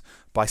incomes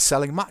by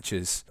selling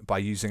matches. By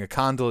using a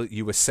candle,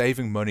 you were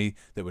saving money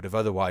that would have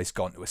otherwise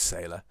gone to a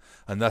sailor,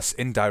 and thus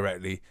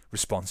indirectly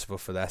responsible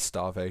for their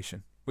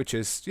starvation. which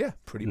is,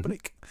 pretty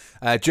bleak.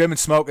 German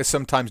smokers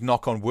sometimes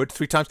knock on wood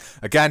 3 times.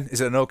 Again,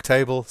 is it an oak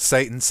table?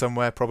 Satan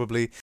somewhere,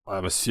 probably.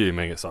 I'm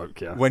assuming it's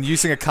oak, yeah. When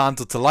using a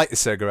candle to light a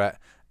cigarette,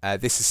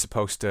 this is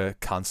supposed to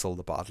cancel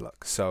the bad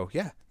luck. So,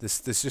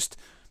 there's just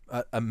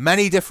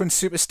many different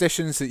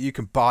superstitions that you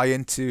can buy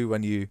into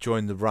when you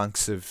join the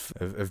ranks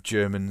of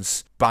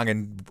Germans,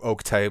 banging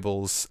oak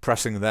tables,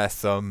 pressing their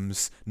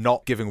thumbs,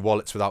 not giving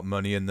wallets without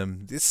money in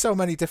them. There's so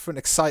many different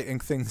exciting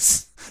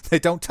things they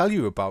don't tell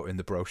you about in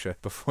the brochure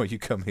before you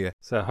come here.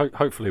 So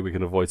hopefully we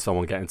can avoid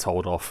someone getting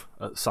told off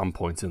at some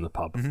point in the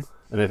pub. Mm-hmm.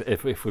 And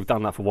if we've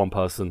done that for one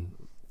person,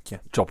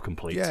 job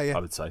complete, I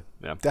would say.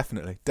 Yeah.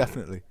 Definitely.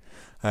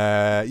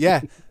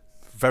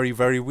 Very,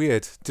 very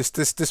weird.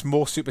 Just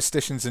more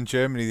superstitions in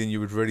Germany than you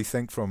would really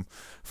think from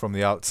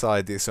the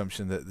outside. The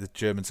assumption that the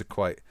Germans are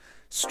quite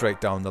straight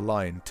down the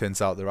line.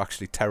 Turns out they're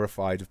actually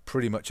terrified of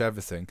pretty much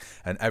everything,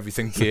 and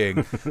everything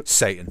being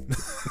Satan.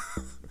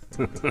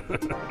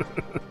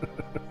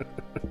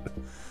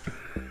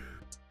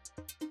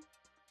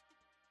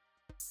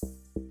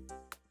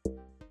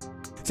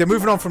 So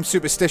moving on from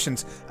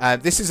superstitions,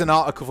 this is an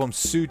article from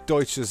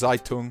Süddeutsche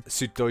Zeitung,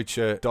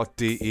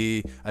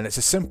 süddeutsche.de, and it's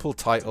a simple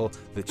title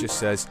that just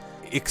says,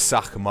 Ich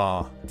sag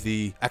mal.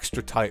 The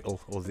extra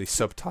title, or the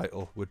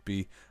subtitle, would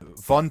be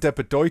Von der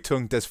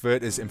Bedeutung des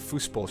Wörters im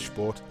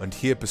Fußballsport und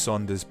hier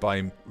besonders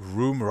beim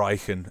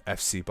ruhmreichen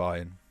FC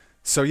Bayern.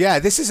 So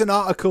this is an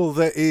article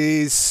that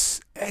it's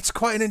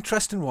quite an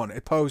interesting one.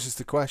 It poses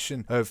the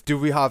question of, do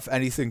we have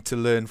anything to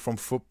learn from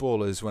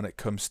footballers when it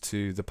comes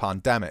to the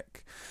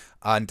pandemic?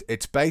 And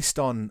it's based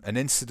on an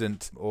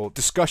incident or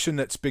discussion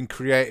that's been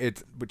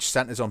created which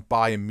centres on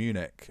Bayern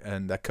Munich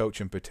and their coach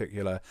in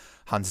particular,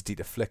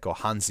 Hans-Dieter Flick, or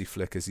Hansi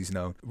Flick as he's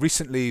known.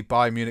 Recently,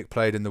 Bayern Munich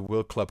played in the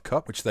World Club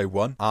Cup, which they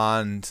won,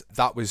 and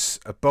that was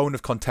a bone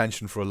of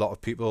contention for a lot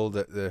of people,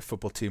 that the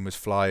football team was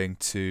flying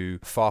to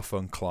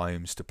far-flung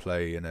climes to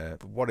play in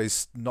what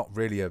is not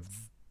really a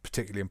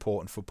particularly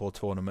important football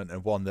tournament,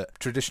 and one that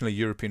traditionally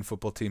European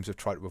football teams have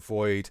tried to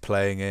avoid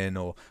playing in,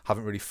 or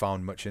haven't really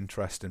found much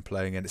interest in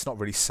playing in. It's not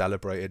really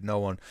celebrated. No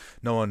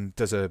one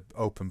does a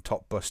open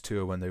top bus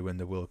tour when they win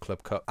the World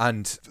Club Cup,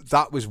 and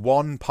that was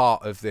one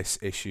part of this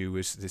issue,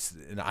 was this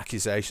an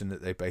accusation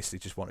that they basically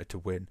just wanted to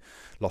win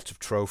lots of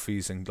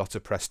trophies and lots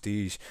of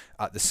prestige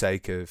at the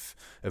sake of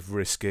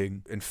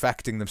risking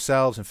infecting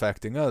themselves,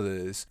 infecting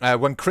others.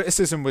 When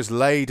criticism was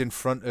laid in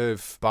front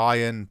of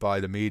Bayern by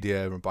the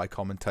media and by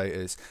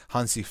commentators,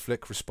 Hansi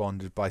Flick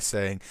responded by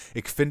saying,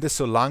 Ich finde,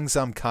 so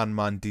langsam kann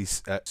man die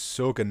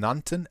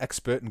sogenannten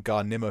Experten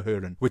gar nimmer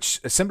hören, which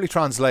simply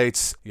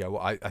translates,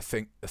 I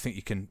think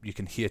you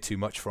can hear too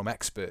much from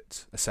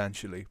experts,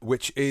 essentially,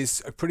 which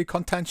is a pretty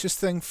contentious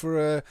thing for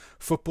a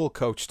football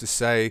coach to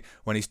say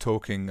when he's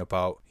talking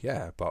about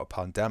a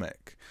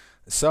pandemic.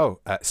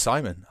 So,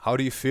 Simon, how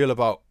do you feel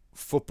about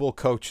football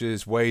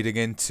coaches wading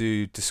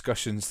into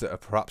discussions that are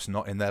perhaps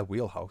not in their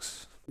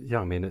wheelhouse?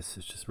 Yeah, I mean, it's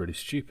just really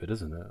stupid,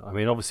 isn't it? I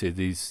mean, obviously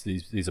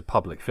these are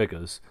public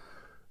figures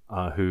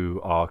who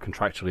are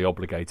contractually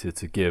obligated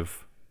to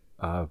give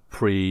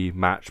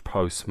pre-match,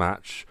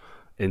 post-match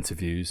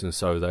interviews, and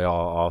so they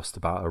are asked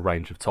about a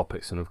range of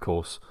topics. And of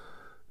course,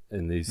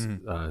 in these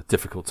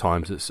difficult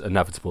times, it's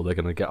inevitable they're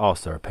going to get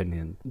asked their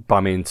opinion. But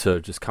I mean, to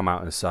just come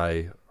out and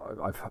say,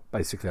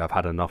 I've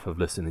had enough of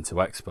listening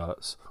to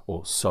experts,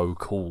 or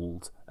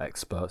so-called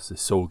experts, the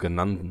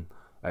sogenannten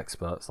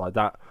experts, like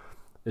that,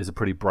 is a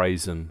pretty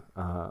brazen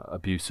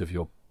abuse of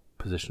your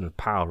position of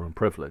power and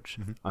privilege.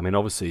 Mm-hmm. I mean,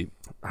 obviously,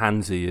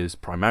 Hansi is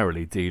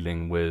primarily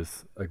dealing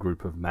with a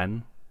group of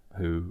men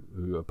who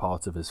are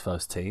part of his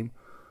first team,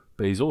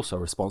 but he's also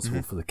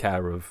responsible for the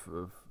care of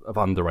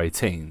under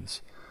 18s.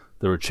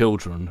 There are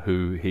children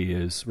who he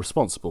is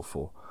responsible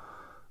for,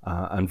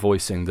 and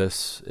voicing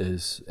this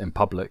is in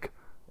public.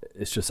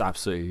 It's just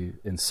absolutely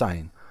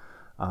insane.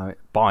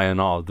 Bayern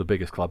are the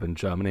biggest club in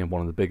Germany and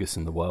one of the biggest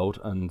in the world,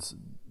 and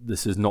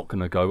this is not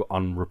going to go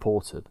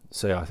unreported.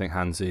 So I think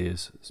Hansi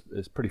is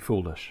pretty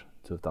foolish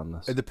to have done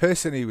this. The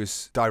person he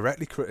was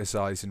directly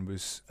criticising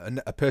was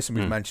a person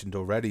we've mentioned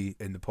already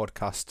in the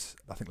podcast,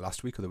 I think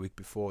last week or the week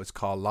before. It's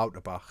Karl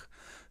Lauterbach,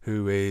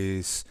 who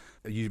is,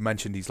 you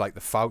mentioned he's like the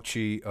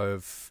Fauci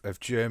of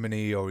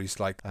Germany, or he's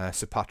like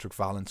Sir Patrick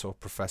Vallance or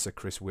Professor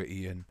Chris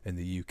Whitty in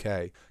the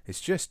UK.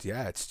 It's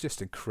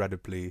just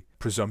incredibly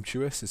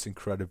presumptuous. It's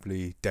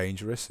incredibly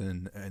dangerous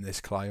in this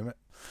climate,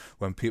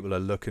 when people are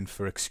looking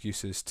for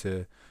excuses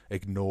to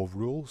ignore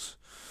rules.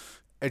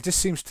 It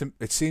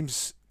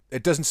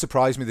doesn't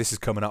surprise me this is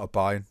coming out of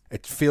Bayern.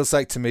 It feels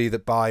like to me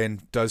that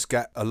Bayern does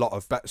get a lot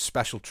of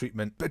special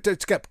treatment, but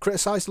it's get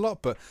criticised a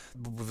lot, but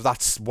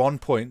that's one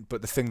point.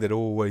 But the thing that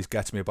always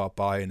gets me about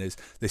Bayern is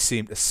they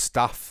seem to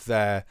staff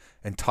their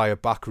entire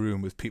back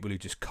room with people who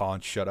just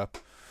can't shut up.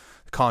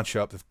 can't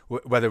show up.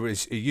 Whether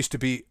it used to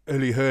be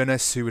Uli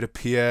Hoeneß who would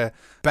appear,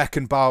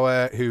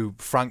 Beckenbauer, who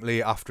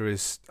frankly after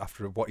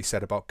what he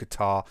said about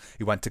Qatar,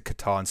 he went to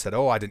Qatar and said,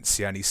 "Oh, I didn't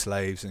see any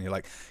slaves," and you're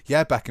like,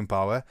 "Yeah,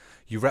 Beckenbauer,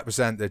 you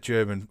represent the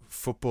German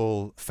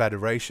Football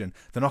Federation.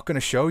 They're not going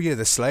to show you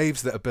the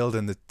slaves that are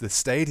building the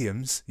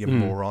stadiums, you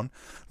moron.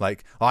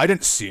 Like, I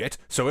didn't see it,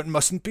 so it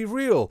mustn't be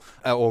real."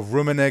 Or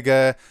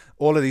Rummenigge,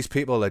 all of these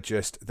people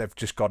they've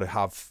just got to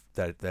have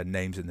their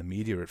names in the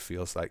media. It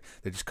feels like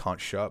they just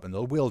can't show up, and they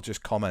will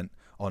just comment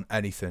on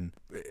anything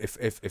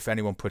if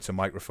anyone puts a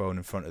microphone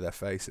in front of their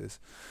faces.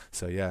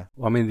 So yeah.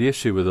 Well, I mean, the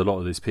issue with a lot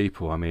of these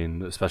people, I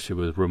mean, especially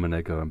with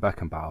Rummenigge and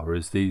Beckenbauer,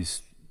 is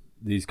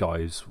these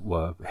guys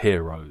were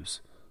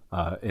heroes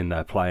in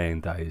their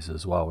playing days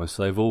as well, and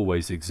so they've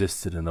always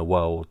existed in a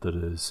world that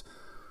is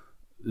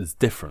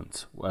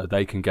different, where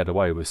they can get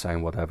away with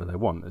saying whatever they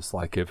want. It's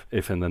like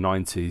if in the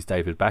 90s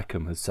David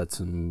Beckham had said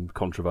some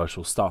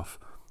controversial stuff,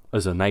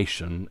 as a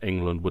nation,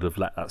 England would have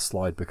let that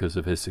slide because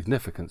of his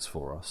significance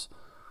for us.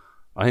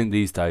 I think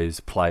these days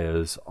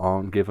players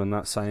aren't given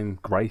that same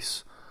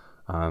grace.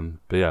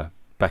 But yeah,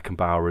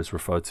 Beckenbauer is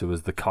referred to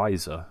as the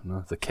Kaiser,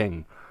 the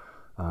king,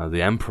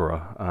 the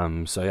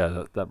emperor. So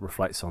yeah, that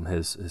reflects on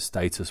his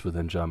status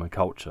within German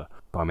culture.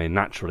 But I mean,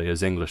 naturally,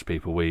 as English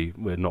people, we're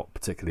not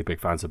particularly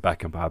big fans of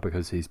Beckenbauer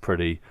because he's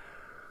pretty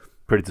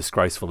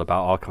disgraceful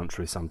about our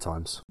country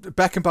sometimes.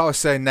 Beckenbauer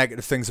saying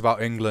negative things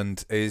about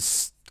England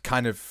is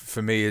kind of,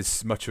 for me,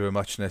 is much of a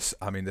muchness.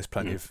 I mean, there's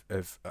plenty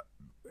of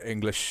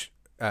English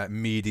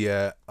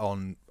media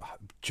on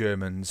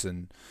Germans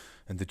and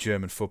the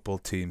German football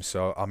team.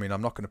 So, I mean,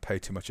 I'm not going to pay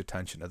too much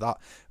attention to that.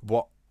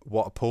 What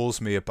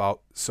appalls me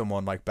about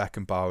someone like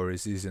Beckenbauer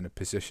is he's in a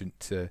position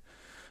to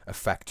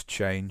affect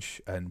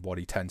change, and what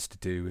he tends to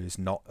do is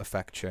not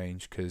affect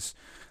change, because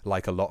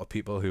like a lot of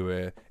people who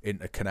are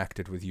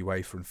interconnected with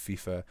UEFA and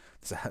FIFA,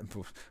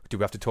 do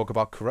we have to talk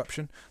about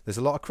corruption? There's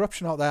a lot of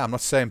corruption out there. I'm not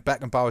saying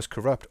Beckenbauer's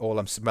corrupt,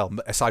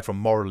 aside from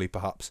morally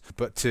perhaps,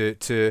 but to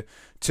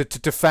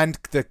defend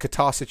the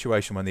Qatar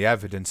situation when the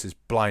evidence is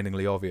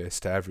blindingly obvious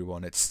to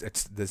everyone,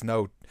 there's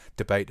no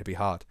debate to be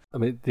had. I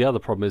mean, the other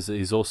problem is that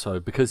he's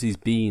also, because he's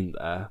been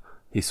there,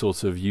 he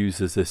sort of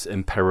uses this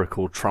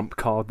empirical trump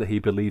card that he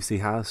believes he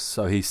has.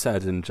 So he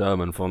said in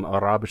German, "Von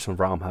arabischen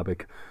Raum habe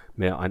ich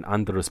mir ein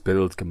anderes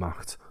Bild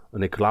gemacht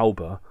und ich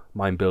glaube,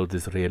 mein Bild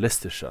ist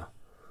realistischer."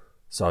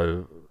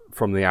 So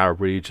from the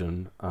Arab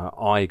region,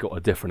 I got a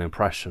different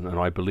impression, and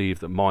I believe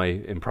that my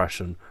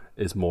impression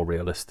is more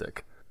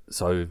realistic.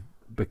 So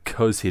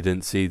because he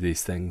didn't see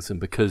these things,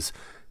 and because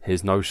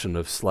his notion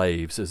of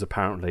slaves is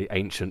apparently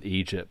ancient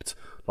Egypt,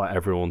 like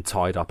everyone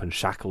tied up in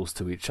shackles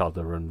to each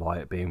other and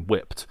like being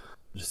whipped,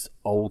 just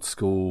old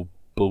school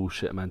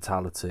bullshit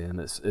mentality, and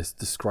it's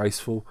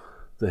disgraceful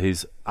that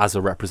he's, as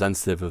a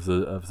representative of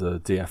the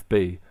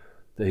DFB,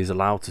 that he's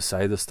allowed to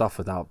say this stuff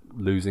without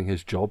losing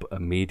his job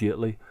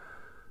immediately,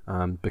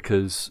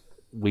 because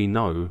we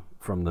know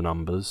from the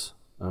numbers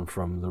and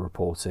from the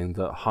reporting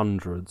that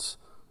hundreds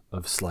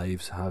of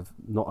slaves have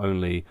not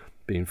only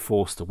been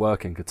forced to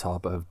work in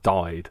Qatar but have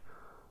died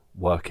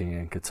working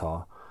in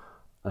Qatar.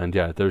 And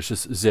yeah, there's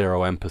just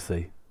zero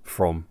empathy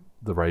from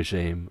the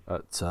regime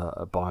at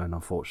Bayern,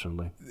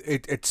 unfortunately.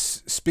 It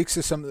speaks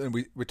to something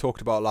we talked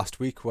about last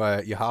week,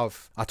 where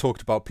I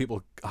talked about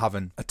people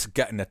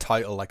getting a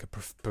title like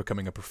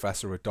becoming a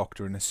professor or a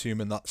doctor, and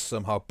assuming that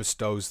somehow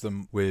bestows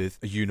them with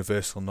a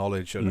universal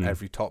knowledge on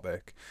every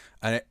topic.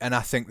 And I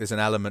think there's an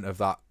element of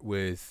that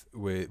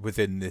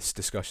within this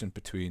discussion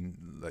between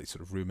like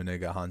sort of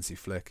Rummenigge, Hansi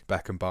Flick,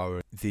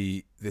 Beckenbauer.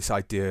 This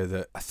idea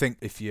that I think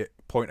if you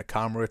point a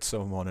camera at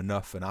someone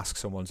enough and ask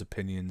someone's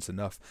opinions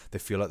enough, they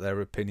feel like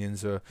their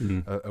opinions are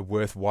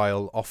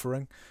worthwhile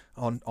offering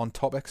on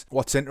topics.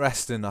 What's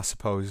interesting, I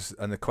suppose,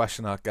 and the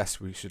question I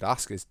guess we should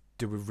ask is,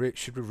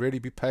 should we really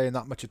be paying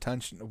that much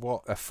attention to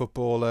what a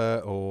footballer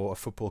or a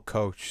football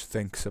coach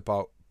thinks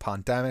about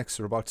pandemics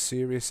or about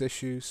serious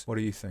issues? What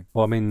do you think?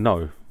 Well, I mean,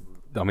 no.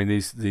 I mean,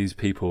 these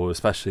people,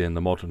 especially in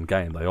the modern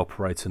game, they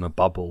operate in a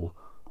bubble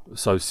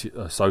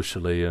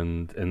socially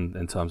and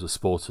in terms of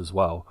sport as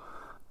well.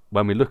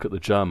 When we look at the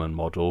German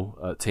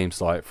model, teams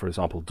like, for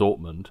example,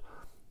 Dortmund,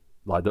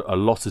 like a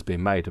lot has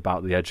been made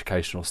about the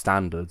educational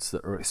standards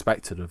that are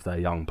expected of their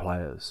young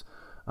players.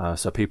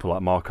 So people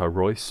like Marco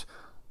Reus,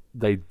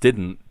 they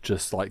didn't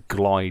just like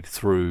glide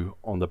through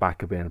on the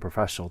back of being a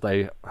professional.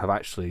 They have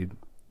actually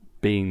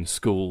been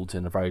schooled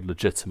in a very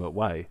legitimate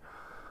way.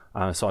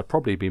 So I'd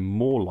probably be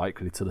more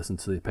likely to listen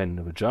to the opinion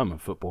of a German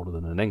footballer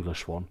than an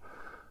English one.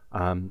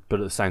 But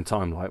at the same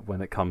time, like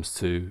when it comes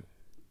to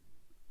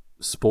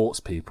sports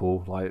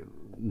people, like,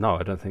 no,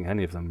 I don't think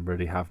any of them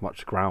really have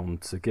much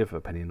ground to give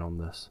opinion on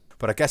this.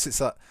 But I guess it's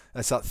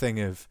that thing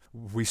of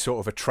we sort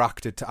of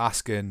attracted to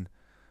asking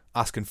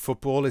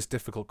footballers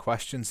difficult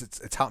questions.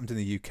 It's happened in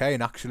the UK,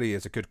 and actually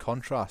as a good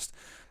contrast,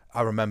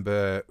 I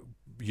remember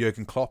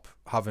Jurgen Klopp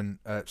having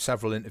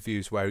several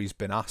interviews where he's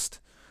been asked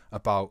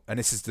about, and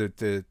this is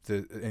the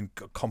in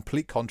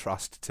complete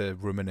contrast to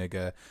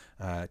Rummenigge,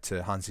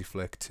 to Hansi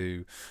Flick,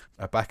 to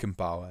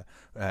Beckenbauer.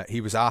 He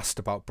was asked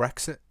about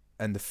Brexit,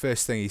 and the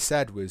first thing he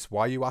said was,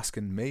 "Why are you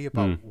asking me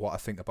about what I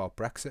think about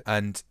Brexit?"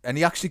 And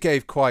he actually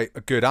gave quite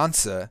a good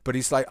answer, but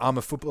he's like, "I'm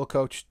a football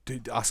coach.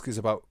 Dude, ask us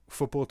about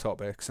football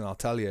topics, and I'll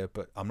tell you.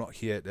 But I'm not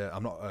here to.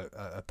 I'm not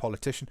a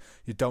politician.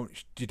 You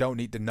don't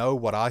need to know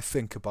what I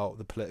think about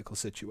the political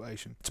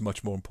situation. It's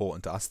much more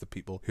important to ask the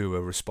people who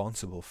are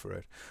responsible for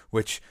it,"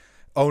 which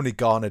only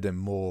garnered him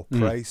more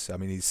praise. I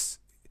mean,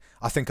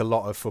 I think a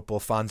lot of football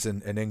fans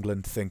in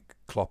England think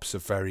Klopp's a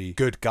very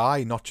good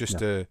guy, not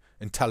just a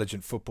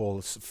intelligent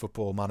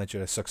football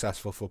manager, a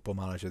successful football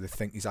manager. They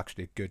think he's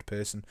actually a good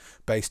person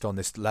based on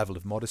this level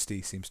of modesty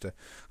he seems to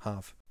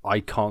have. I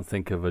can't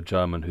think of a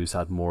German who's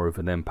had more of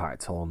an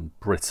impact on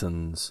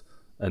Britain's,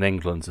 and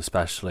England's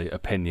especially,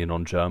 opinion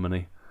on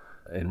Germany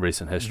in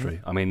recent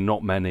history. I mean,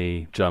 not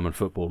many German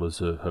footballers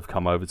have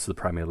come over to the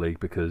Premier League,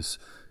 because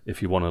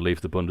if you want to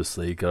leave the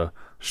Bundesliga,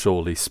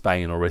 surely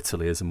Spain or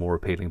Italy is a more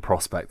appealing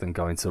prospect than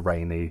going to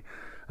rainy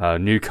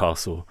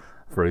Newcastle,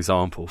 for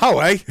example. How,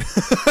 eh?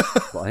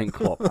 But I think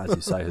Klopp, as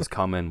you say, has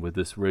come in with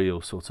this real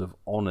sort of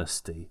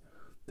honesty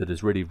that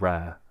is really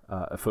rare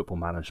at football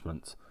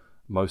management.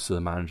 Most of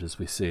the managers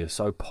we see are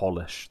so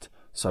polished,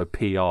 so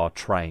PR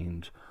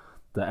trained,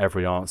 that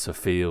every answer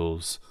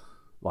feels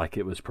like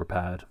it was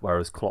prepared.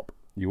 Whereas Klopp,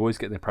 you always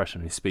get the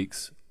impression he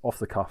speaks off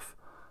the cuff,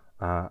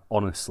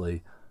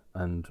 honestly,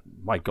 and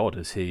my God,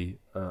 is he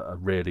a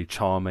really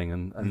charming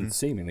and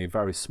seemingly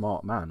very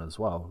smart man as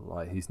well.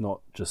 Like, he's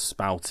not just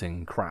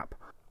spouting crap.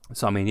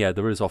 So, I mean, yeah,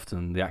 there is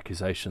often the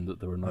accusation that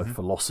there are no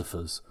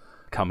philosophers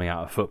coming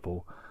out of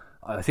football.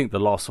 I think the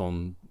last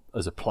one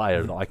as a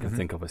player that I can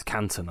think of is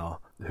Cantona,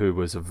 who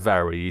was a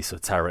very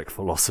esoteric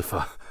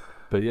philosopher.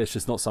 But yeah, it's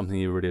just not something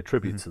you really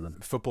attribute to them.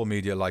 Football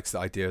media likes the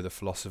idea of the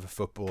philosopher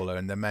footballer,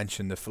 and they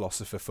mention the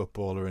philosopher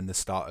footballer in the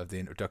start of the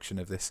introduction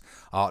of this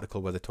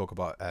article, where they talk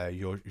about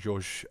Jorge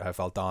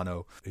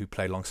Valdano, who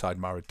played alongside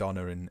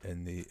Maradona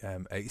in the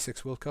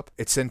 '86 World Cup.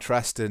 It's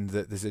interesting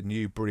that there's a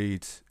new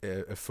breed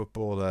of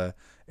footballer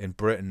in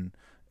Britain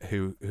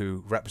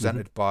who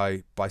represented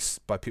by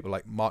people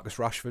like Marcus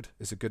Rashford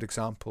is a good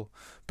example,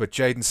 but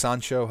Jadon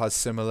Sancho has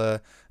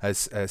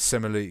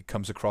similarly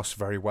comes across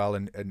very well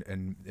in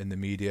the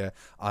media.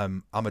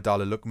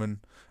 Amidala Lookman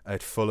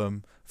at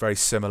Fulham, very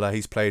similar.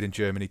 He's played in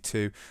Germany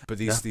too, but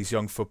these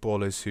young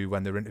footballers who,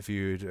 when they're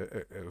interviewed,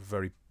 are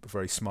very,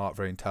 very smart,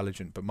 very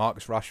intelligent. But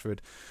Marcus Rashford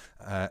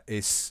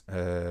is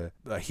a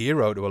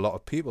hero to a lot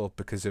of people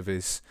because of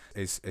his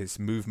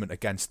movement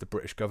against the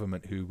British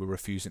government, who were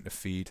refusing to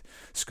feed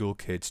school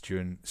kids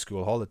during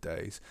school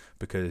holidays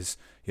because,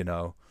 you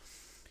know,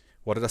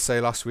 what did I say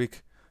last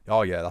week?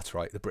 Oh yeah, that's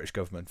right. The British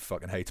government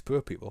fucking hates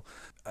poor people.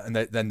 And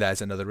then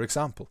there's another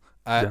example.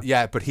 But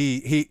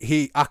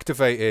he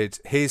activated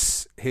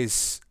his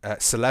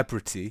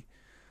celebrity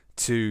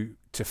to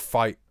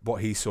fight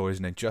what he saw as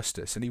an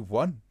injustice, and he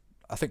won,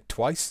 I think,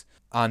 twice.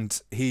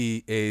 And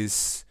he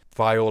is,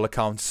 by all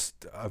accounts,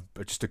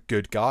 just a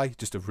good guy,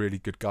 just a really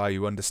good guy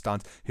who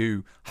understands,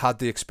 who had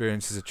the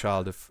experience as a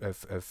child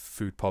of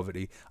food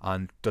poverty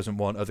and doesn't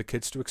want other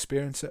kids to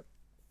experience it.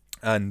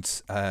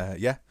 And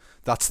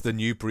that's the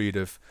new breed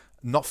of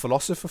not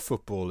philosopher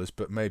footballers,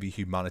 but maybe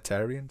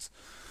humanitarians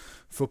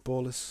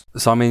footballers.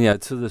 So, I mean, yeah,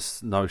 to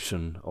this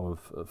notion of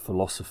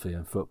philosophy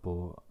and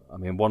football, I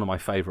mean, one of my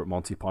favourite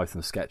Monty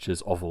Python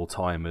sketches of all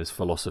time is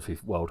Philosophy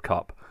World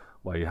Cup,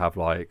 where you have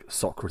like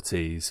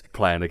Socrates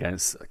playing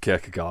against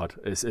Kierkegaard.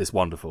 It's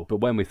wonderful. But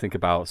when we think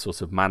about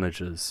sort of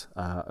managers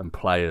and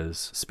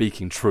players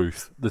speaking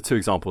truth, the two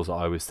examples that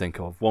I always think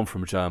of, one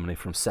from Germany,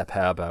 from Sepp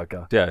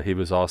Herberger. Yeah, he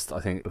was asked, I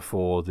think,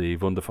 before the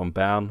Wunder von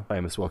Bern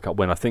famous World Cup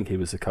win. I think he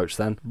was the coach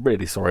then.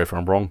 Really sorry if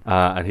I'm wrong.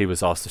 And he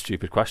was asked a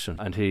stupid question.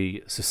 And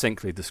he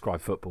succinctly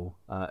described football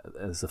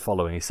as the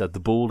following. He said, "The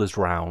ball is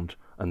round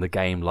and the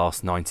game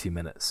lasts 90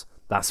 minutes.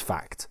 That's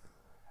fact.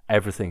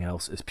 Everything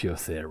else is pure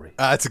theory."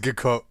 That's a good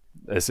quote.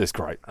 It's just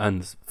great.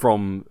 And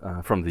from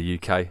the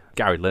UK,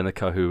 Gary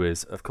Lineker, who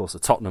is, of course, a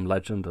Tottenham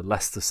legend, a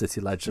Leicester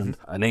City legend,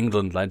 an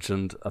England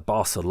legend, a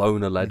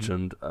Barcelona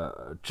legend,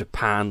 a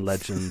Japan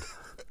legend,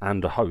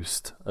 and a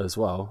host as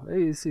well.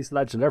 He's a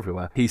legend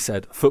everywhere. He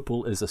said,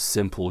 "Football is a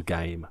simple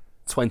game.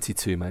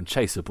 22 men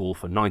chase a ball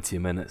for 90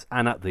 minutes,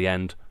 and at the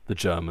end, the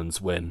Germans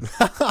win."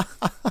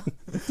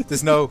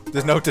 There's no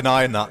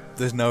denying that.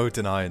 There's no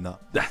denying that.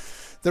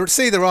 There are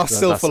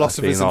still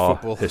philosophers in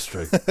football.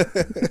 History.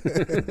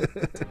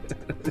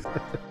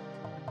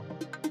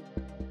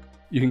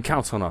 You can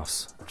count on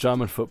us.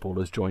 German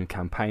footballers join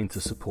campaign to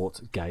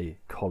support gay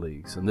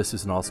colleagues. And this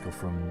is an article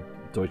from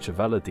Deutsche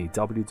Welle,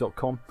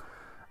 DW.com.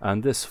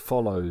 And this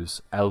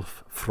follows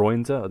Elf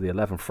Freunde, the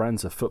 11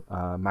 Friends,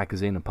 a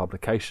magazine and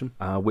publication,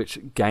 which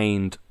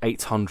gained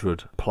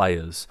 800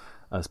 players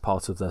as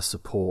part of their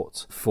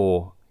support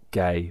for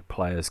gay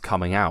players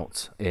coming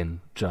out in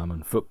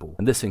German football.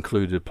 And this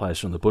included players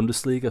from the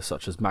Bundesliga,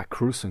 such as Max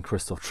Kruse and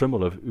Christoph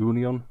Trimmel of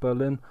Union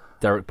Berlin,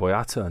 Derek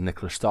Boyata and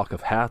Niklas Stark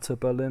of Hertha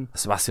Berlin,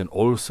 Sebastian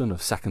Olsen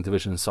of second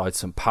division side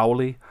St.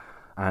 Pauli,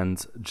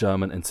 and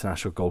German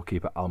international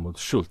goalkeeper Almut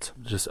Schult,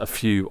 just a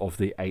few of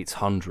the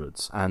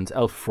 800s. And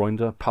Elf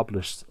Freunde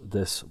published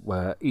this,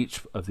 where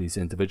each of these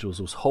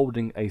individuals was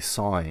holding a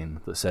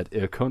sign that said,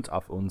 "Ihr könnt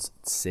auf uns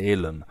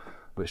zählen,"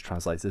 which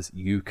translates as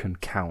 "you can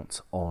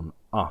count on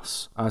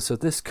us." So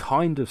this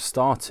kind of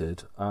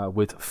started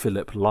with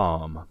Philipp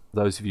Lahm.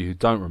 Those of you who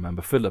don't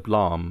remember, Philipp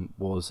Lahm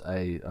was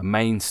a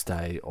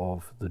mainstay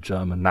of the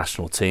German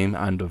national team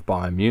and of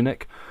Bayern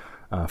Munich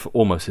for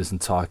almost his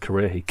entire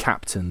career. He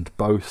captained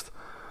both,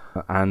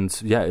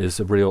 and is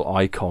a real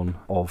icon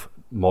of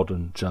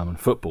modern German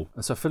football.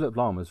 And so Philipp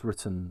Lahm has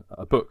written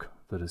a book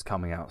that is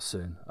coming out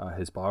soon,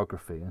 his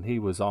biography, and he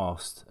was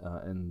asked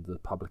in the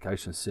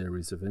publication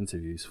series of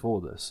interviews for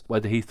this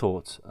whether he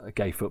thought a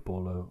gay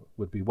footballer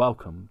would be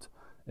welcomed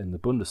in the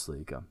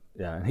Bundesliga.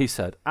 And he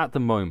said, "At the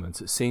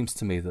moment, it seems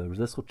to me there is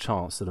little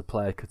chance that a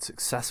player could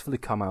successfully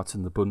come out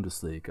in the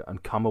Bundesliga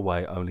and come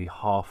away only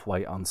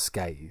halfway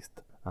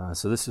unscathed."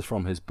 So this is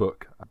from his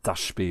book, Das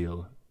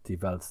Spiel, Die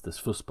Welt des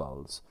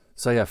Fußballs.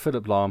 So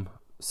Philipp Lahm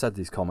said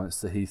these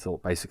comments that he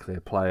thought basically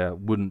a player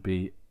wouldn't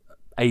be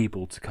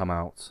able to come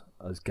out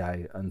as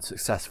gay and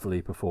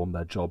successfully perform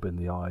their job in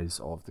the eyes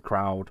of the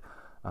crowd,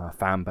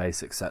 fan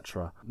base,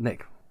 etc.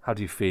 Nick, how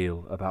do you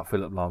feel about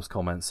Philipp Lahm's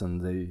comments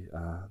and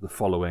the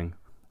following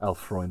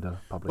Elf Freunde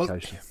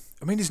publication? Well,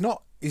 I mean, he's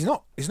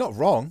not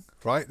wrong,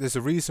 right? There's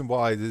a reason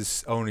why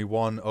there's only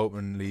one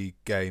openly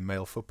gay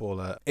male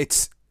footballer.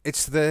 It's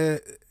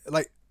the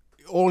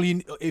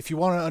if you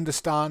want to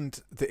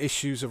understand the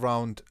issues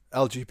around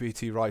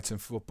LGBT rights in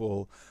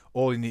football,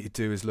 all you need to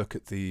do is look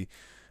at the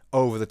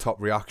over-the-top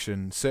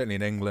reaction, certainly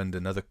in England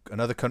and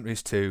other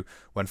countries too,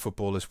 when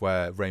footballers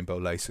wear rainbow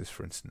laces,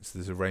 for instance.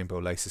 There's a rainbow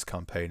laces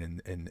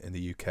campaign in the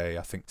UK.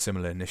 I think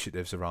similar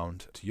initiatives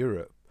around to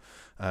Europe.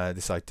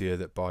 This idea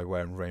that by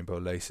wearing rainbow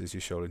laces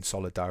you're showing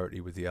solidarity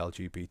with the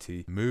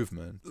LGBT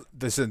movement.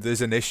 There's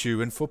an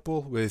issue in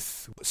football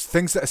with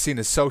things that are seen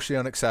as socially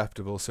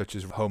unacceptable, such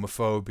as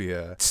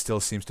homophobia. It still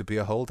seems to be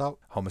a holdout.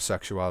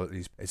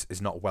 Homosexuality is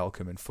not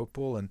welcome in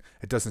football, and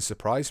it doesn't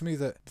surprise me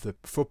that the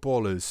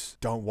footballers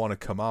don't want to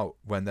come out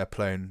when they're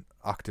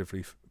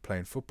actively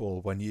playing football.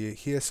 When you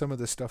hear some of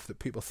the stuff that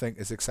people think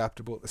is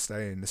acceptable to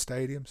stay in the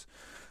stadiums,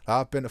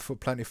 I've been to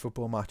plenty of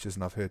football matches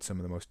and I've heard some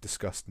of the most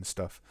disgusting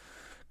stuff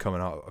coming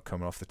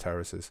off the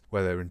terraces,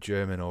 whether in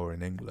German or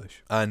in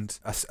English. And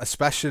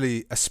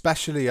especially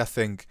I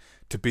think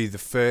to be the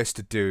first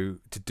to do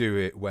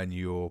it when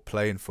you're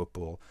playing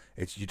football,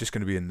 you're just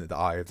going to be in the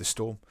eye of the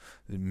storm.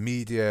 The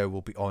media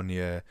will be on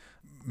you,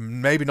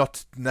 maybe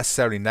not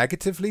necessarily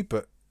negatively,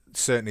 but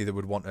certainly they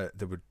would want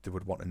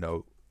to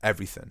know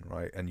everything,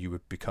 right? And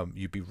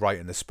you'd be right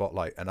in the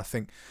spotlight. And I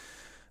think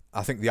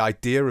the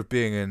idea of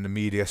being in the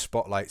media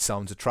spotlight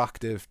sounds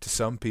attractive to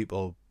some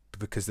people,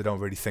 because they don't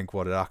really think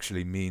what it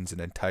actually means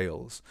and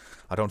entails.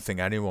 I don't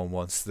think anyone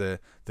wants the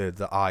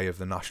eye of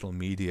the national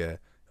media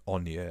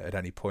on you at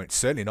any point.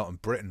 Certainly not in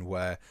Britain,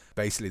 where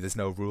basically there's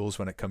no rules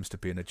when it comes to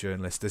being a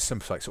journalist. There's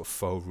some sort of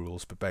faux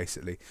rules, but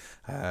basically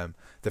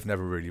they've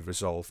never really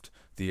resolved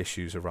the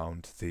issues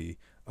around the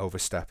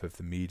overstep of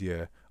the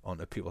media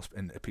onto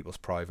people's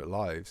private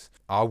lives.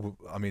 I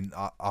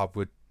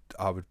would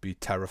be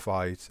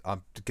terrified.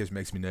 It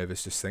makes me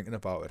nervous just thinking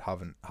about it,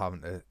 having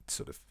to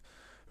sort of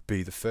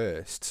be the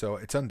first. So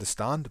it's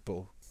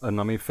understandable. And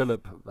I mean,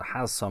 Philip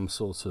has some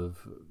sort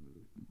of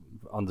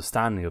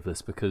understanding of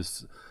this,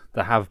 because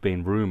there have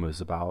been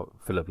rumours about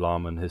Philipp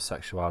Lahm and his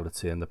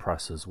sexuality in the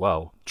press as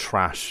well.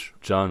 Trash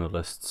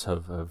journalists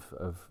have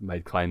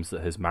made claims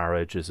that his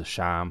marriage is a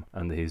sham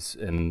and he's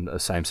in a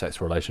same-sex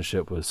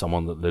relationship with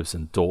someone that lives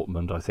in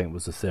Dortmund, I think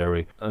was the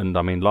theory. And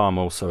I mean, Lahm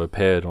also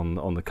appeared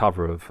on the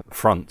cover of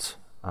Front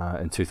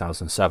in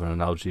 2007, an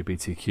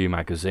LGBTQ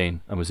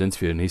magazine, and was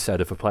interviewed, and he said,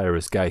 "If a player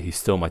is gay, he's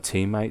still my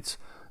teammate.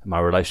 My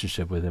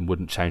relationship with him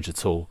wouldn't change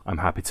at all. I'm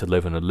happy to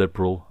live in a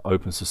liberal,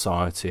 open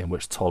society in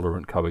which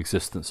tolerant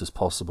coexistence is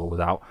possible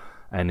without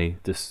any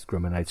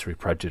discriminatory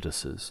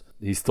prejudices."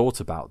 He's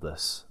thought about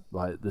this.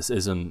 Like, this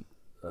isn't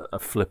a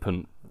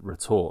flippant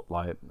retort.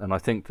 And I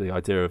think the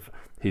idea of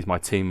he's my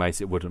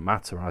teammate, it wouldn't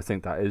matter. And I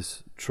think that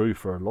is true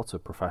for a lot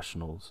of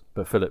professionals.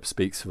 But Philip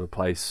speaks of a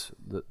place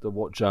that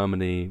what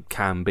Germany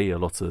can be a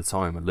lot of the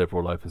time, a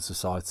liberal, open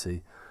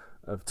society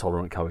of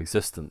tolerant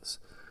coexistence.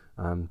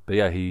 But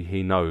yeah,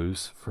 he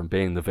knows from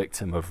being the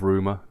victim of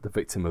rumour, the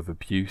victim of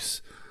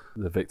abuse,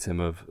 the victim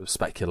of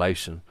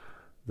speculation,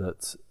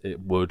 that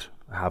it would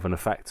have an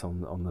effect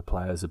on the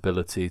player's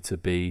ability to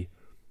be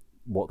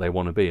what they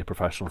want to be, a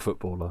professional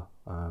footballer,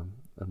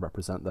 and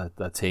represent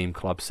their team,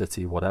 club,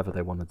 city, whatever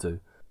they want to do.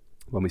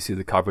 When we see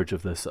the coverage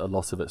of this, a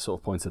lot of it sort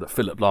of pointed at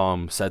Philipp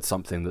Lahm said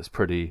something that's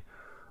pretty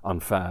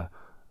unfair,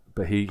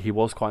 but he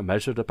was quite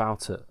measured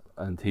about it,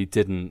 and he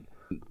didn't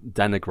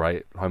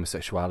denigrate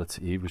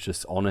homosexuality. He was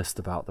just honest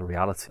about the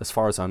reality. As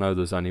far as I know,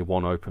 there's only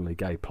one openly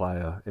gay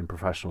player in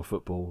professional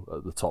football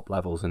at the top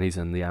levels, and he's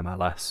in the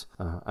MLS.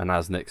 And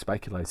as Nick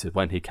speculated,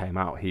 when he came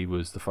out, he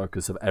was the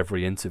focus of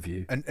every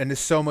interview. And there's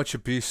so much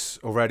abuse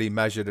already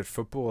measured at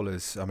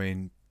footballers. I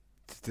mean,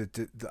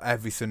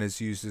 everything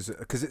is used as,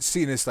 because it's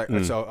seen as like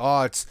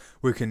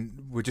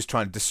we're just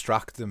trying to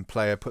distract them,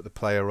 put the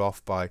player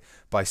off by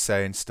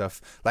saying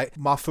stuff. Like,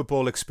 my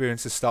football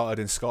experience has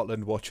started in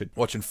Scotland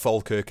watching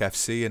Falkirk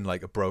FC in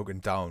like a broken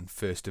down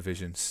first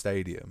division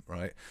stadium,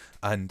 right?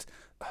 And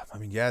I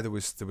mean, yeah, there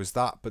was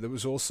that, but there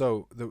was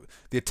also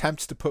the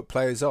attempts to put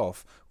players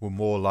off were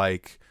more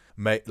like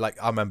I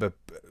remember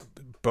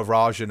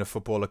barraging a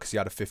footballer because he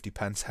had a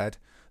 50p head.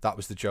 That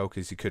was the joke,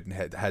 is he couldn't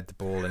head the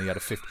ball, and he had a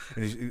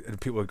 50,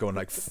 and people were going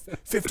like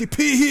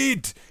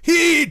 50p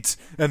heat,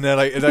 and they're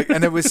like,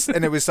 and it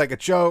was like a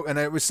joke, and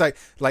it was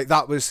like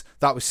that was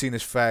seen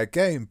as fair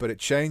game. But it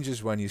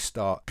changes when you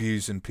start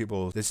abusing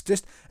people.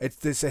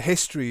 There's a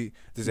history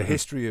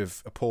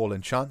of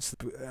appalling chants.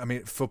 I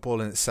mean,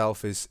 football in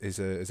itself is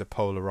a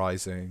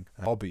polarizing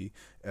hobby.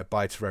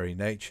 By its very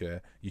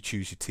nature, you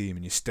choose your team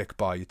and you stick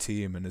by your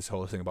team, and this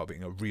whole thing about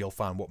being a real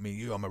fan. What, me,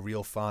 you? I'm a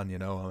real fan, you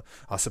know.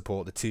 I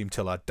support the team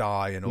till I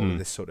die, and all of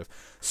this sort of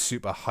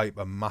super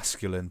hyper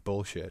masculine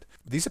bullshit.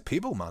 These are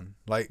people, man.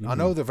 Like, I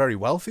know they're very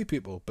wealthy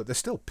people, but they're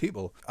still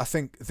people. I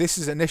think this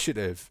is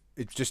initiative.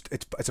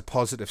 It's a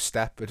positive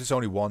step. It is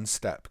only one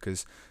step,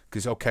 because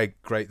okay,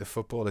 great, the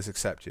footballers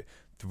accept you.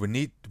 We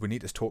need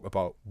to talk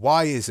about,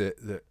 why is it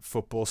that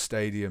football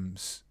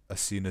stadiums are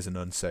seen as an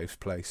unsafe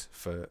place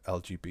for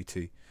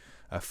LGBT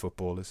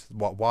footballers?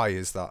 Why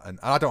is that? And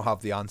I don't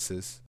have the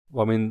answers.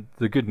 Well, I mean,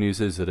 the good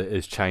news is that it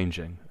is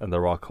changing, and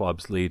there are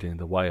clubs leading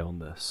the way on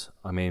this.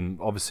 I mean,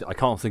 obviously, I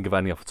can't think of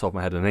any off the top of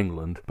my head in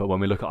England, but when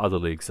we look at other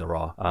leagues, there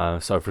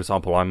are. So, for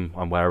example,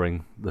 I'm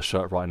wearing the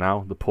shirt right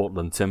now, the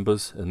Portland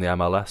Timbers in the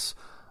MLS,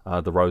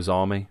 the Rose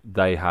Army.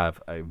 They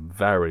have a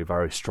very,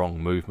 very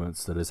strong movement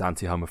that is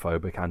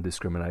anti-homophobic and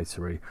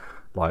discriminatory,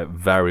 like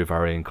very,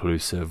 very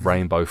inclusive,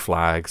 rainbow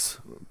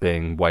flags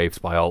being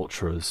waved by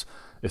ultras.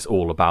 It's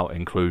all about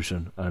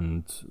inclusion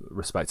and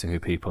respecting who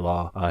people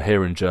are.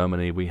 Here in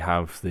Germany, we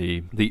have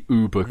the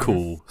uber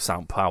cool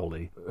St.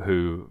 Pauli,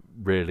 who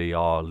really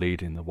are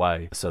leading the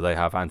way. So they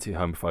have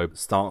anti-homophobic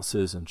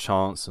stances and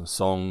chants and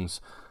songs.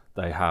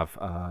 They have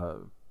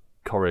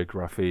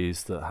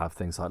choreographies that have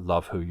things like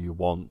 "Love Who You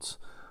Want,"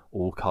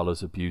 "All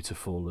colours are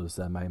beautiful" as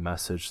their main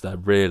message. They're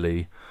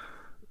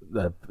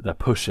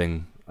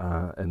pushing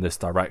in this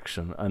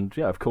direction. And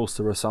yeah, of course,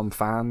 there are some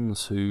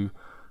fans who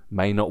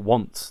may not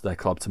want their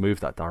club to move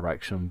that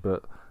direction,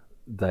 but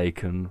they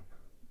can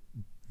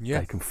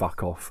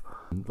fuck off.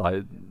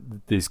 Like,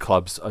 these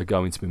clubs are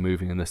going to be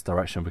moving in this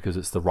direction because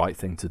it's the right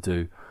thing to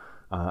do.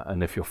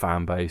 And if your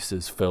fan base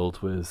is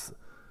filled with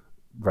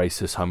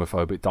racist,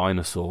 homophobic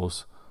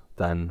dinosaurs,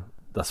 then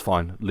that's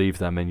fine. Leave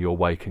them in your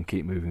wake and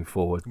keep moving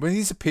forward. When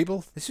these are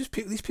people, these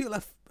people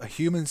are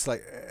humans.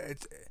 Like,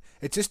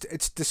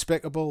 it's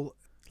despicable.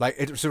 Like,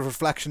 it's a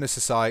reflection of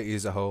society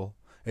as a whole.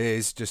 It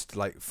is just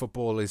like,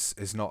 football is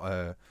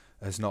not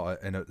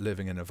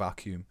living in a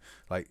vacuum.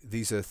 Like,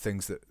 these are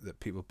things that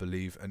people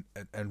believe,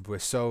 and we're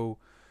so,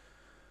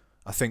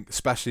 I think,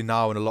 especially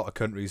now in a lot of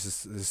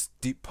countries, there's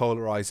deep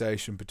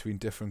polarization between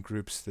different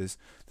groups.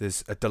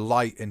 There's a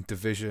delight in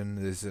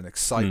division. There's an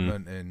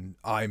excitement in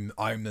I'm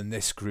in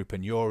this group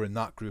and you're in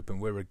that group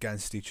and we're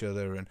against each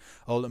other. And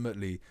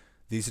ultimately,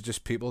 these are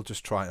just people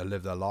just trying to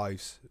live their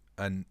lives.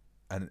 And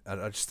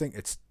I just think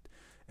it's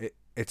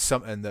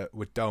something that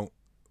we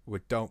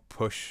don't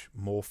push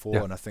more for.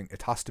 And I think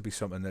it has to be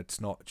something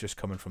that's not just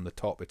coming from the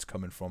top, it's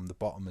coming from the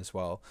bottom as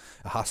well.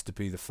 It has to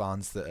be the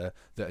fans that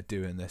are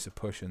doing this, are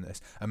pushing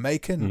this, and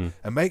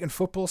making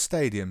football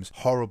stadiums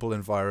horrible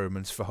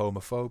environments for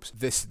homophobes.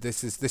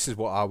 This is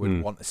what I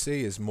would want to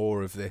see, is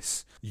more of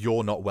this.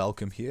 You're not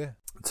welcome here.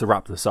 To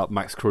wrap this up,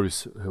 Max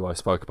Kruse, who I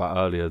spoke about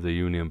earlier, the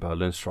Union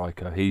Berlin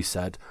striker, he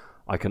said,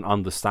 "I can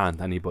understand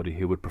anybody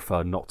who would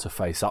prefer not to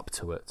face up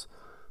to it.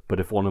 But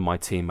if one of my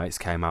teammates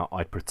came out,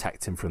 I'd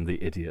protect him from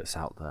the idiots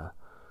out there."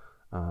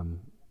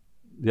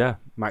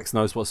 Max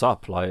knows what's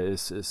up. Like,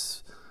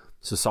 it's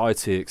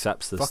society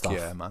accepts this stuff,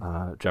 yeah,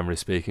 man. Generally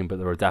speaking, but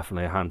there are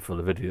definitely a handful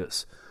of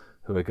idiots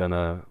who are going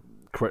to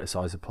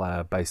criticise a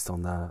player based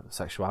on their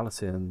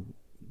sexuality, and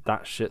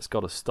that shit's got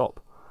to stop.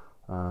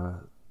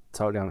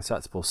 Totally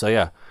unacceptable. So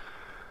yeah,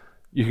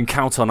 you can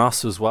count on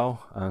us as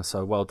well.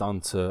 So well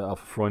done to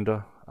Alpha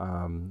Freunde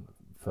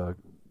for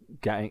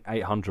getting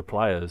 800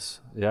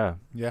 players. Yeah,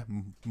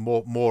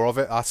 more of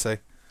it. I say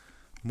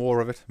more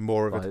of it.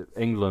 Like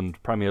England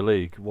Premier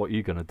League, what are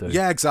you gonna do?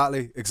 Yeah,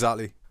 exactly.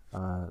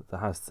 There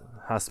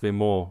has to be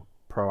more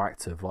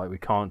proactive. Like, we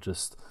can't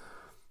just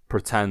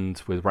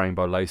pretend with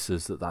rainbow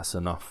laces that that's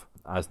enough.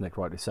 As Nick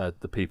rightly said,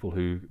 the people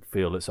who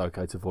feel it's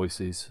okay to voice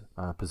these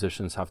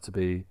positions have to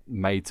be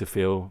made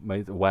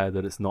aware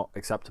that it's not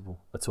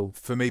acceptable at all.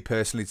 For me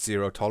personally, it's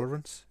zero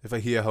tolerance. If I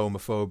hear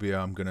homophobia,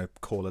 I'm gonna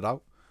call it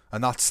out.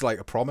 And that's like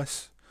a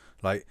promise.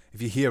 Like,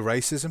 if you hear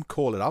racism,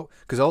 call it out.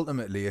 Because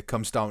ultimately, it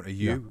comes down to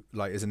you,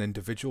 like, as an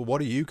individual. What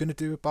are you going to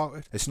do about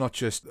it? It's not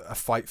just a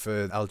fight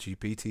for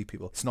LGBT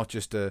people. It's not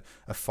just a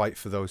fight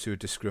for those who are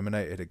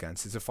discriminated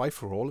against. It's a fight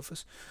for all of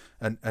us.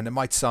 And it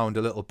might sound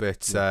a little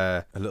bit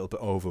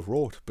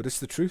overwrought, but it's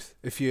the truth.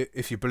 If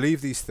you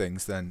believe these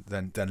things, then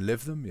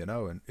live them, you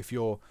know. And if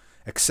you're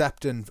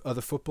accepting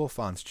other football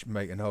fans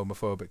making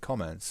homophobic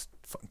comments,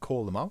 fucking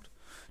call them out.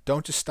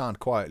 Don't just stand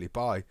quietly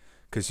by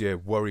because you're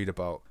worried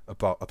about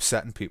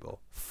upsetting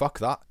people. Fuck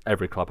that.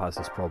 Every club has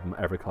this problem.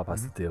 Every club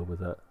has to deal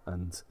with it,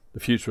 and the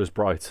future is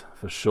bright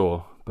for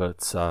sure.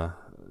 But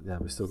yeah,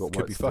 we've still got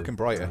work Could be to fucking do,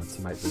 brighter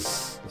to make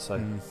this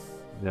safe.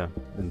 Yeah,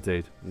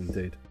 indeed.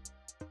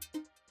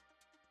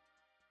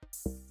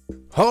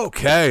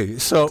 Okay,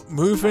 so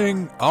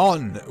moving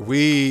on,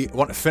 we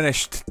want to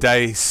finish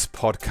today's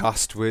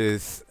podcast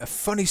with a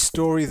funny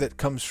story that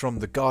comes from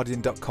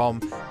TheGuardian.com.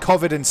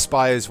 COVID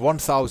inspires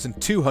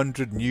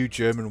 1,200 new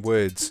German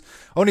words.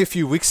 Only a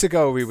few weeks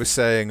ago we were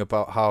saying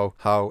about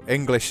how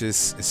English is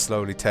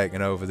slowly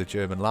taking over the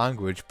German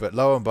language, but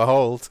lo and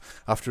behold,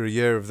 after a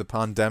year of the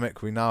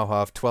pandemic, we now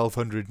have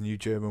 1,200 new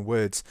German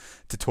words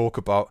to talk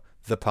about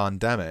the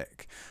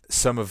pandemic.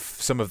 Some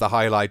of the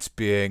highlights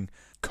being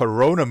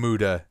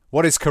Corona-Mude.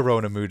 What is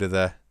Corona-Mude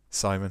there,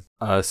 Simon?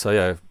 So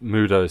yeah,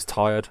 Mude is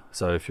tired.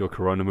 So if you're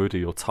Corona-Mude,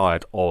 you're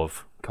tired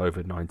of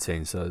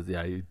COVID-19. So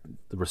yeah,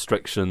 the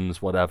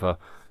restrictions, whatever,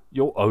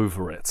 you're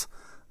over it,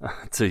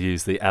 to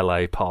use the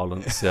LA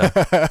parlance.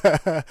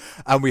 Yeah.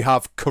 And we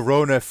have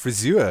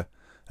Corona-Frisur.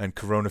 And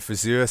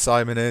Corona-Frisur,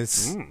 Simon,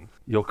 is...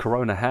 Your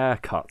Corona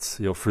haircut.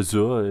 Your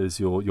frisur is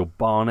your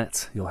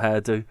barnet, your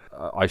hairdo.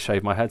 I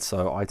shave my head,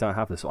 so I don't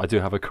have this. I do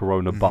have a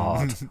Corona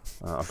bard.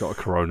 I've got a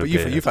Corona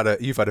beard.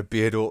 But you've had a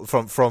beard all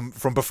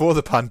from before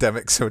the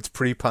pandemic, so it's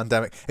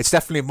pre-pandemic. It's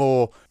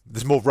definitely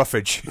there's more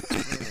roughage.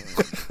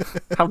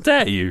 How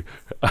dare you?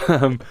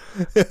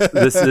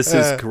 This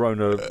is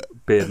Corona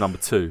beard number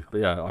 2.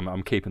 But yeah,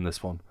 I'm keeping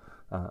this one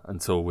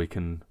until we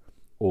can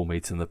all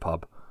meet in the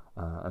pub,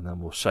 and then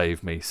we'll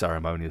shave me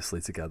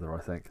ceremoniously together, I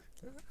think.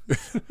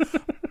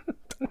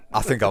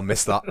 I think I'll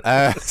miss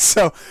that.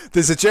 So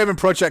there's a German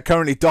project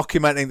currently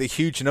documenting the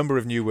huge number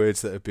of new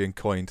words that have been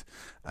coined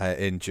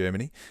in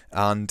Germany,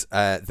 and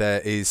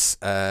there is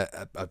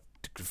a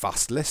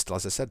vast list,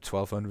 as I said,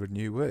 1,200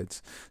 new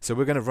words. So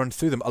we're going to run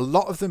through them. A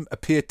lot of them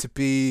appear to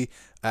be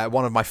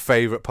one of my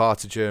favourite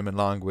parts of German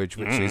language,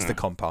 which is the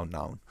compound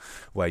noun,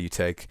 where you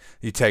take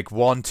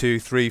 1, 2,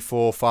 3,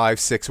 4, 5,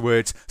 6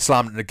 words,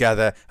 slam them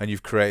together, and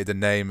you've created the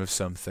name of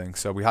something.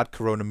 So we had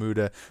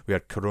Corona-Mude, we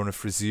had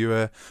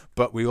Corona-Frisur,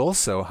 but we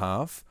also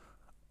have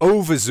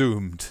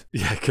overzoomed.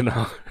 Yeah,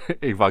 genau.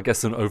 I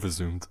guess an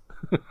overzoomed.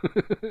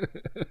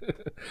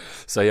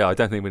 So yeah, I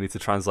don't think we need to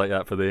translate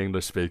that for the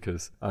English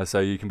speakers. So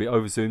you can be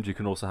overzoomed. You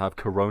can also have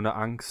Corona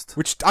angst,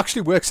 which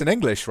actually works in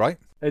English, right?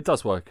 It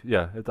does work.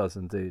 Yeah, it does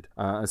indeed.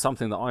 And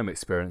something that I'm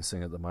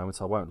experiencing at the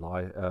moment, I won't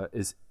lie,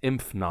 is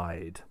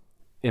Impfneid.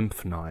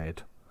 Impfneid.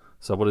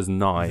 So what is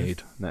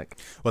Neid, Nick?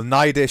 Well,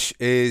 Neidish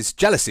is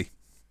jealousy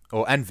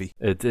or envy.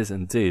 It is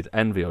indeed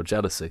envy or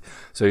jealousy.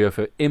 So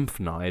for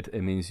Impfneid,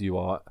 it means you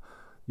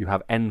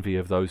have envy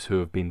of those who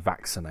have been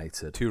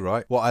vaccinated. Too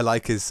right. What I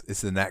like is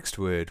the next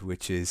word,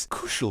 which is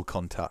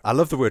Kuschelkontakt. I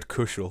love the word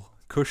Kuschel.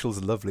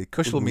 Kuschel's lovely.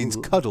 Kuschel means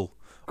cuddle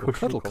or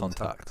cuddle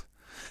contact.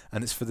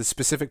 And it's for the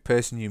specific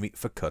person you meet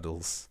for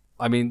cuddles.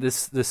 I mean,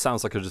 this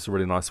sounds like just a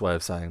really nice way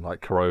of saying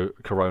like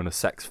Corona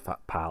sex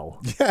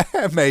pal.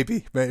 Yeah,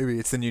 maybe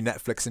it's the new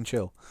Netflix and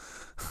chill.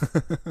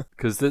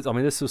 Because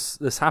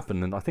this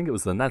happened, and I think it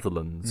was the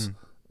Netherlands.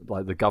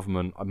 Like the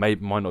government,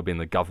 might not have been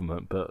the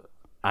government, but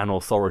an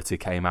authority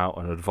came out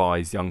and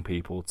advised young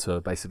people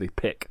to basically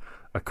pick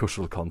a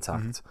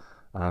Kuschelkontakt,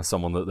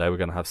 someone that they were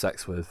going to have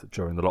sex with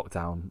during the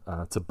lockdown,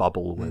 to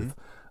bubble with,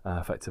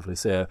 effectively.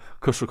 So yeah,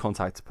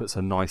 Kuschelkontakt puts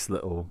a nice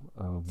little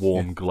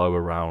warm glow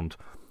around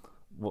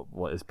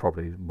what is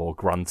probably more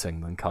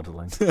grunting than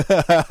cuddling.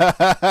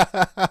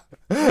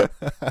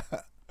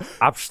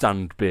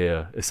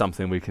 Abstandbier is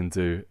something we can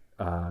do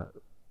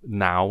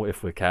now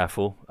if we're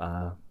careful,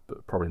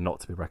 but probably not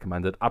to be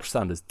recommended.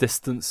 Abstand is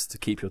distance, to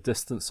keep your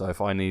distance. So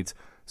if I need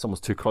someone's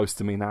too close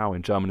to me now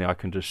in Germany, I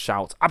can just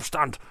shout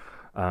Abstand,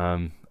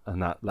 and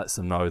that lets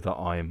them know that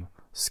I'm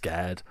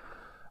scared.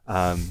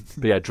 But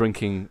yeah,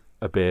 drinking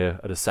a beer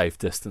at a safe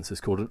distance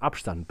is called an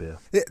Abstandbier.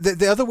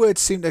 The other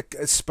words seem to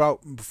sprout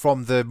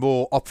from the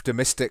more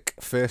optimistic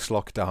first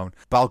lockdown.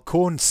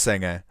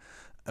 Balkonsinger,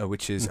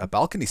 which is a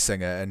balcony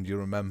singer, and you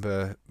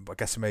remember, I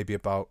guess maybe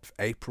about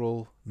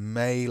April,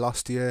 May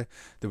last year,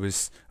 there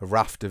was a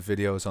raft of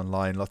videos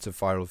online, lots of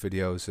viral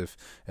videos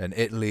in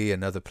Italy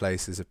and other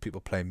places of people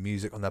playing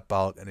music on their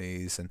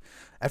balconies, and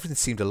everything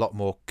seemed a lot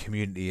more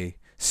community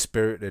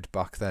spirited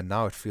back then.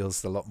 Now it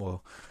feels a lot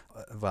more,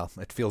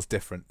 it feels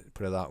different,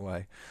 put it that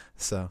way.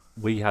 So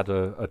we had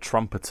a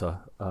trumpeter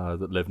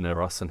that lived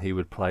near us, and he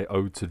would play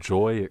Ode to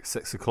Joy at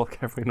 6:00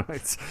 every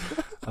night.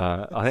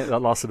 I think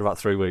that lasted about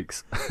 3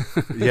 weeks.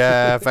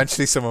 Yeah,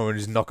 eventually someone would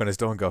just knock on his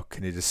door and go,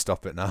 "Can you just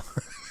stop it now?"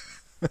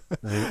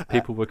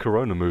 People were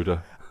Corona-Mude.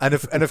 And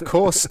of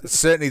course,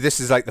 certainly this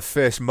is like the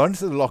first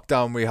month of the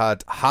lockdown, we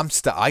had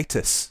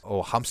hamsteritis,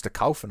 or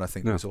hamsterkaufen, I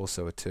think was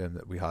also a term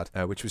that we had,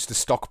 which was to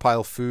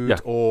stockpile food,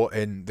 or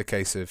in the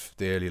case of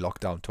the early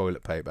lockdown,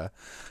 toilet paper,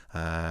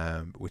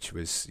 which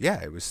was,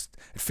 it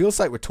feels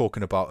like we're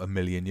talking about a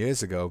million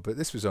years ago, but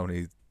this was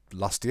only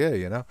last year,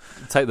 you know.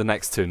 Take the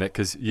next two, Nick,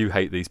 because you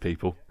hate these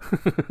people.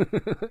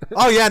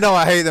 Oh yeah, no,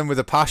 I hate them with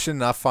a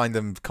passion. I find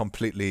them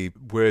completely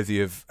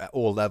worthy of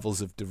all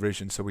levels of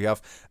derision. So we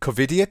have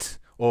Covidiot,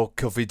 or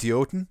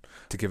Covidioten,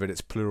 to give it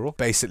its plural,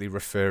 basically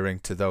referring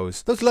to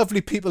those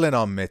lovely people in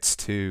our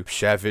midst who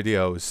share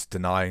videos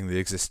denying the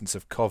existence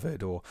of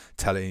COVID, or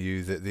telling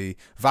you that the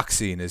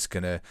vaccine is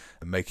going to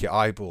make your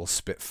eyeballs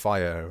spit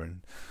fire,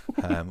 and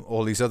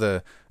all these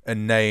other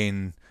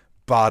inane,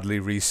 badly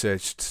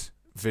researched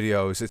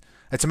videos.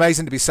 It's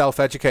amazing to be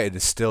self-educated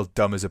and still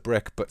dumb as a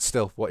brick, but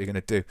still, what are you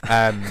going to do?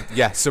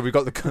 Yeah, so we've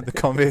got the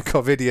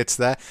Covidiots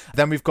there.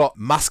 Then we've got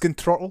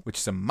Maskentrottel, which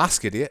is a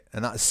mask idiot,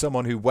 and that is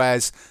someone who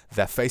wears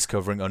their face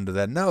covering under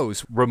their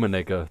nose.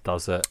 Rummenigge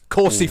does it. Of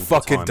course he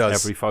fucking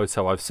does. Every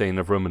photo I've seen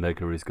of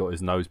Rummenigge, he's got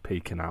his nose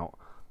peeking out.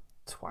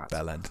 Twat.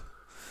 Bellend.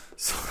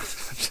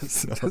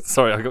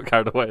 Sorry, I got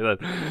carried away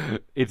then.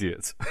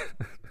 Idiot.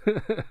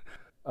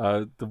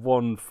 The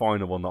one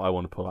final one that I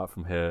want to pull out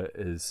from here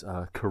is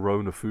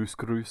Corona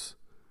Fußgruß,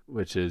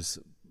 which is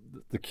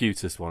the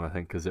cutest one, I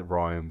think, because it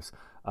rhymes.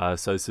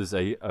 So this is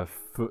a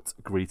foot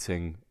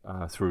greeting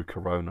through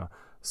Corona.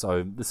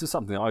 So this is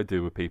something I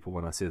do with people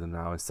when I see them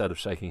now. Instead of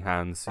shaking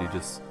hands, you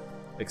just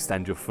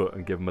extend your foot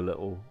and give them a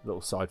little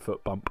side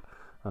foot bump.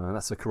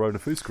 That's a Corona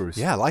Fußgruß.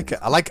 Yeah, I like it.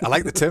 I like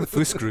the term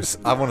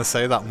Fußgruß. I want to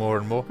say that more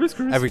and more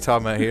every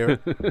time I hear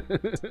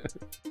it.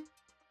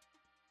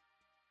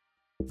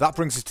 That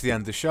brings us to the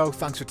end of the show.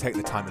 Thanks for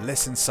taking the time to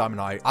listen. Simon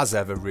and I, as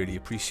ever, really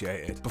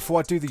appreciate it. Before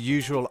I do the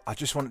usual, I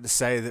just wanted to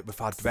say that we've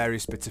had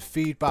various bits of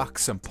feedback,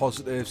 some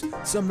positives,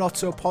 some not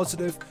so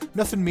positive.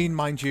 Nothing mean,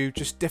 mind you,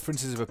 just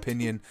differences of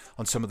opinion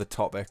on some of the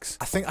topics.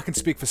 I think I can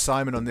speak for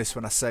Simon on this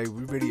when I say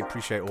we really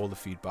appreciate all the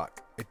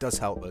feedback. It does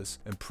help us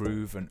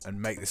improve and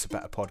make this a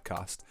better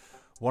podcast.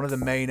 One of the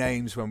main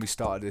aims when we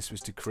started this was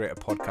to create a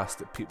podcast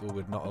that people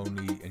would not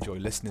only enjoy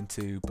listening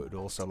to, but would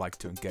also like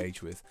to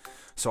engage with.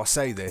 So I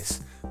say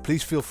this,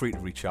 please feel free to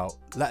reach out.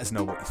 Let us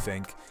know what you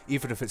think,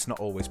 even if it's not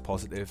always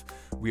positive.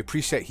 We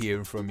appreciate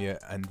hearing from you,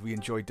 and we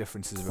enjoy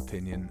differences of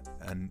opinion,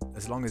 and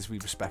as long as we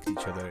respect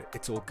each other,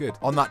 it's all good.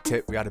 On that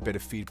tip, we had a bit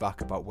of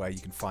feedback about where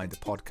you can find the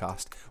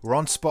podcast. We're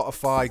on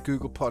Spotify,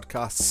 Google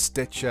Podcasts,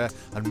 Stitcher,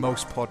 and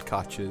most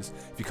podcatchers.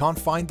 If you can't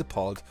find the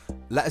pod,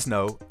 let us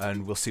know,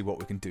 and we'll see what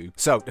we can do.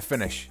 So, to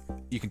finish,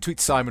 you can tweet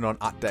Simon on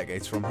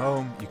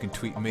 @DecadesFromHome. You can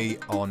tweet me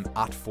on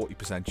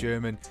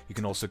 @40%German. You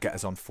can also get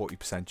us on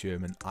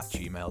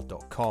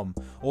 40percentgerman@gmail.com.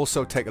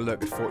 Also, take a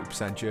look at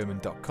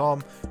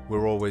 40percentgerman.com.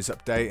 We're always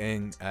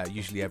updating.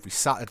 Usually every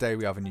Saturday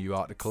we have a new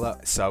article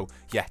up. So,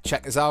 yeah,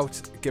 check us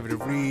out. Give it a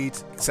read.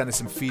 Send us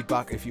some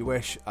feedback if you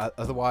wish.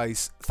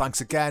 Otherwise,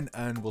 thanks again,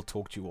 and we'll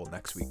talk to you all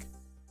next week.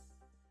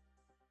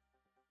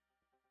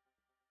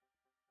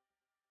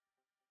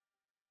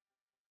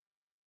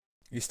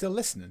 Are you still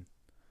listening?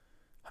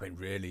 I mean,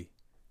 really,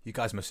 you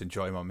guys must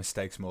enjoy my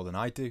mistakes more than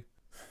I do.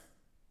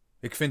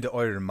 Ik vind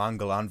euren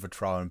Mangel an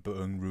Vertrauen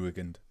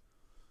beunruhigend.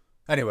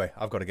 Anyway,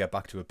 I've got to get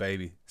back to a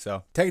baby,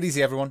 so take it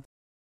easy, everyone.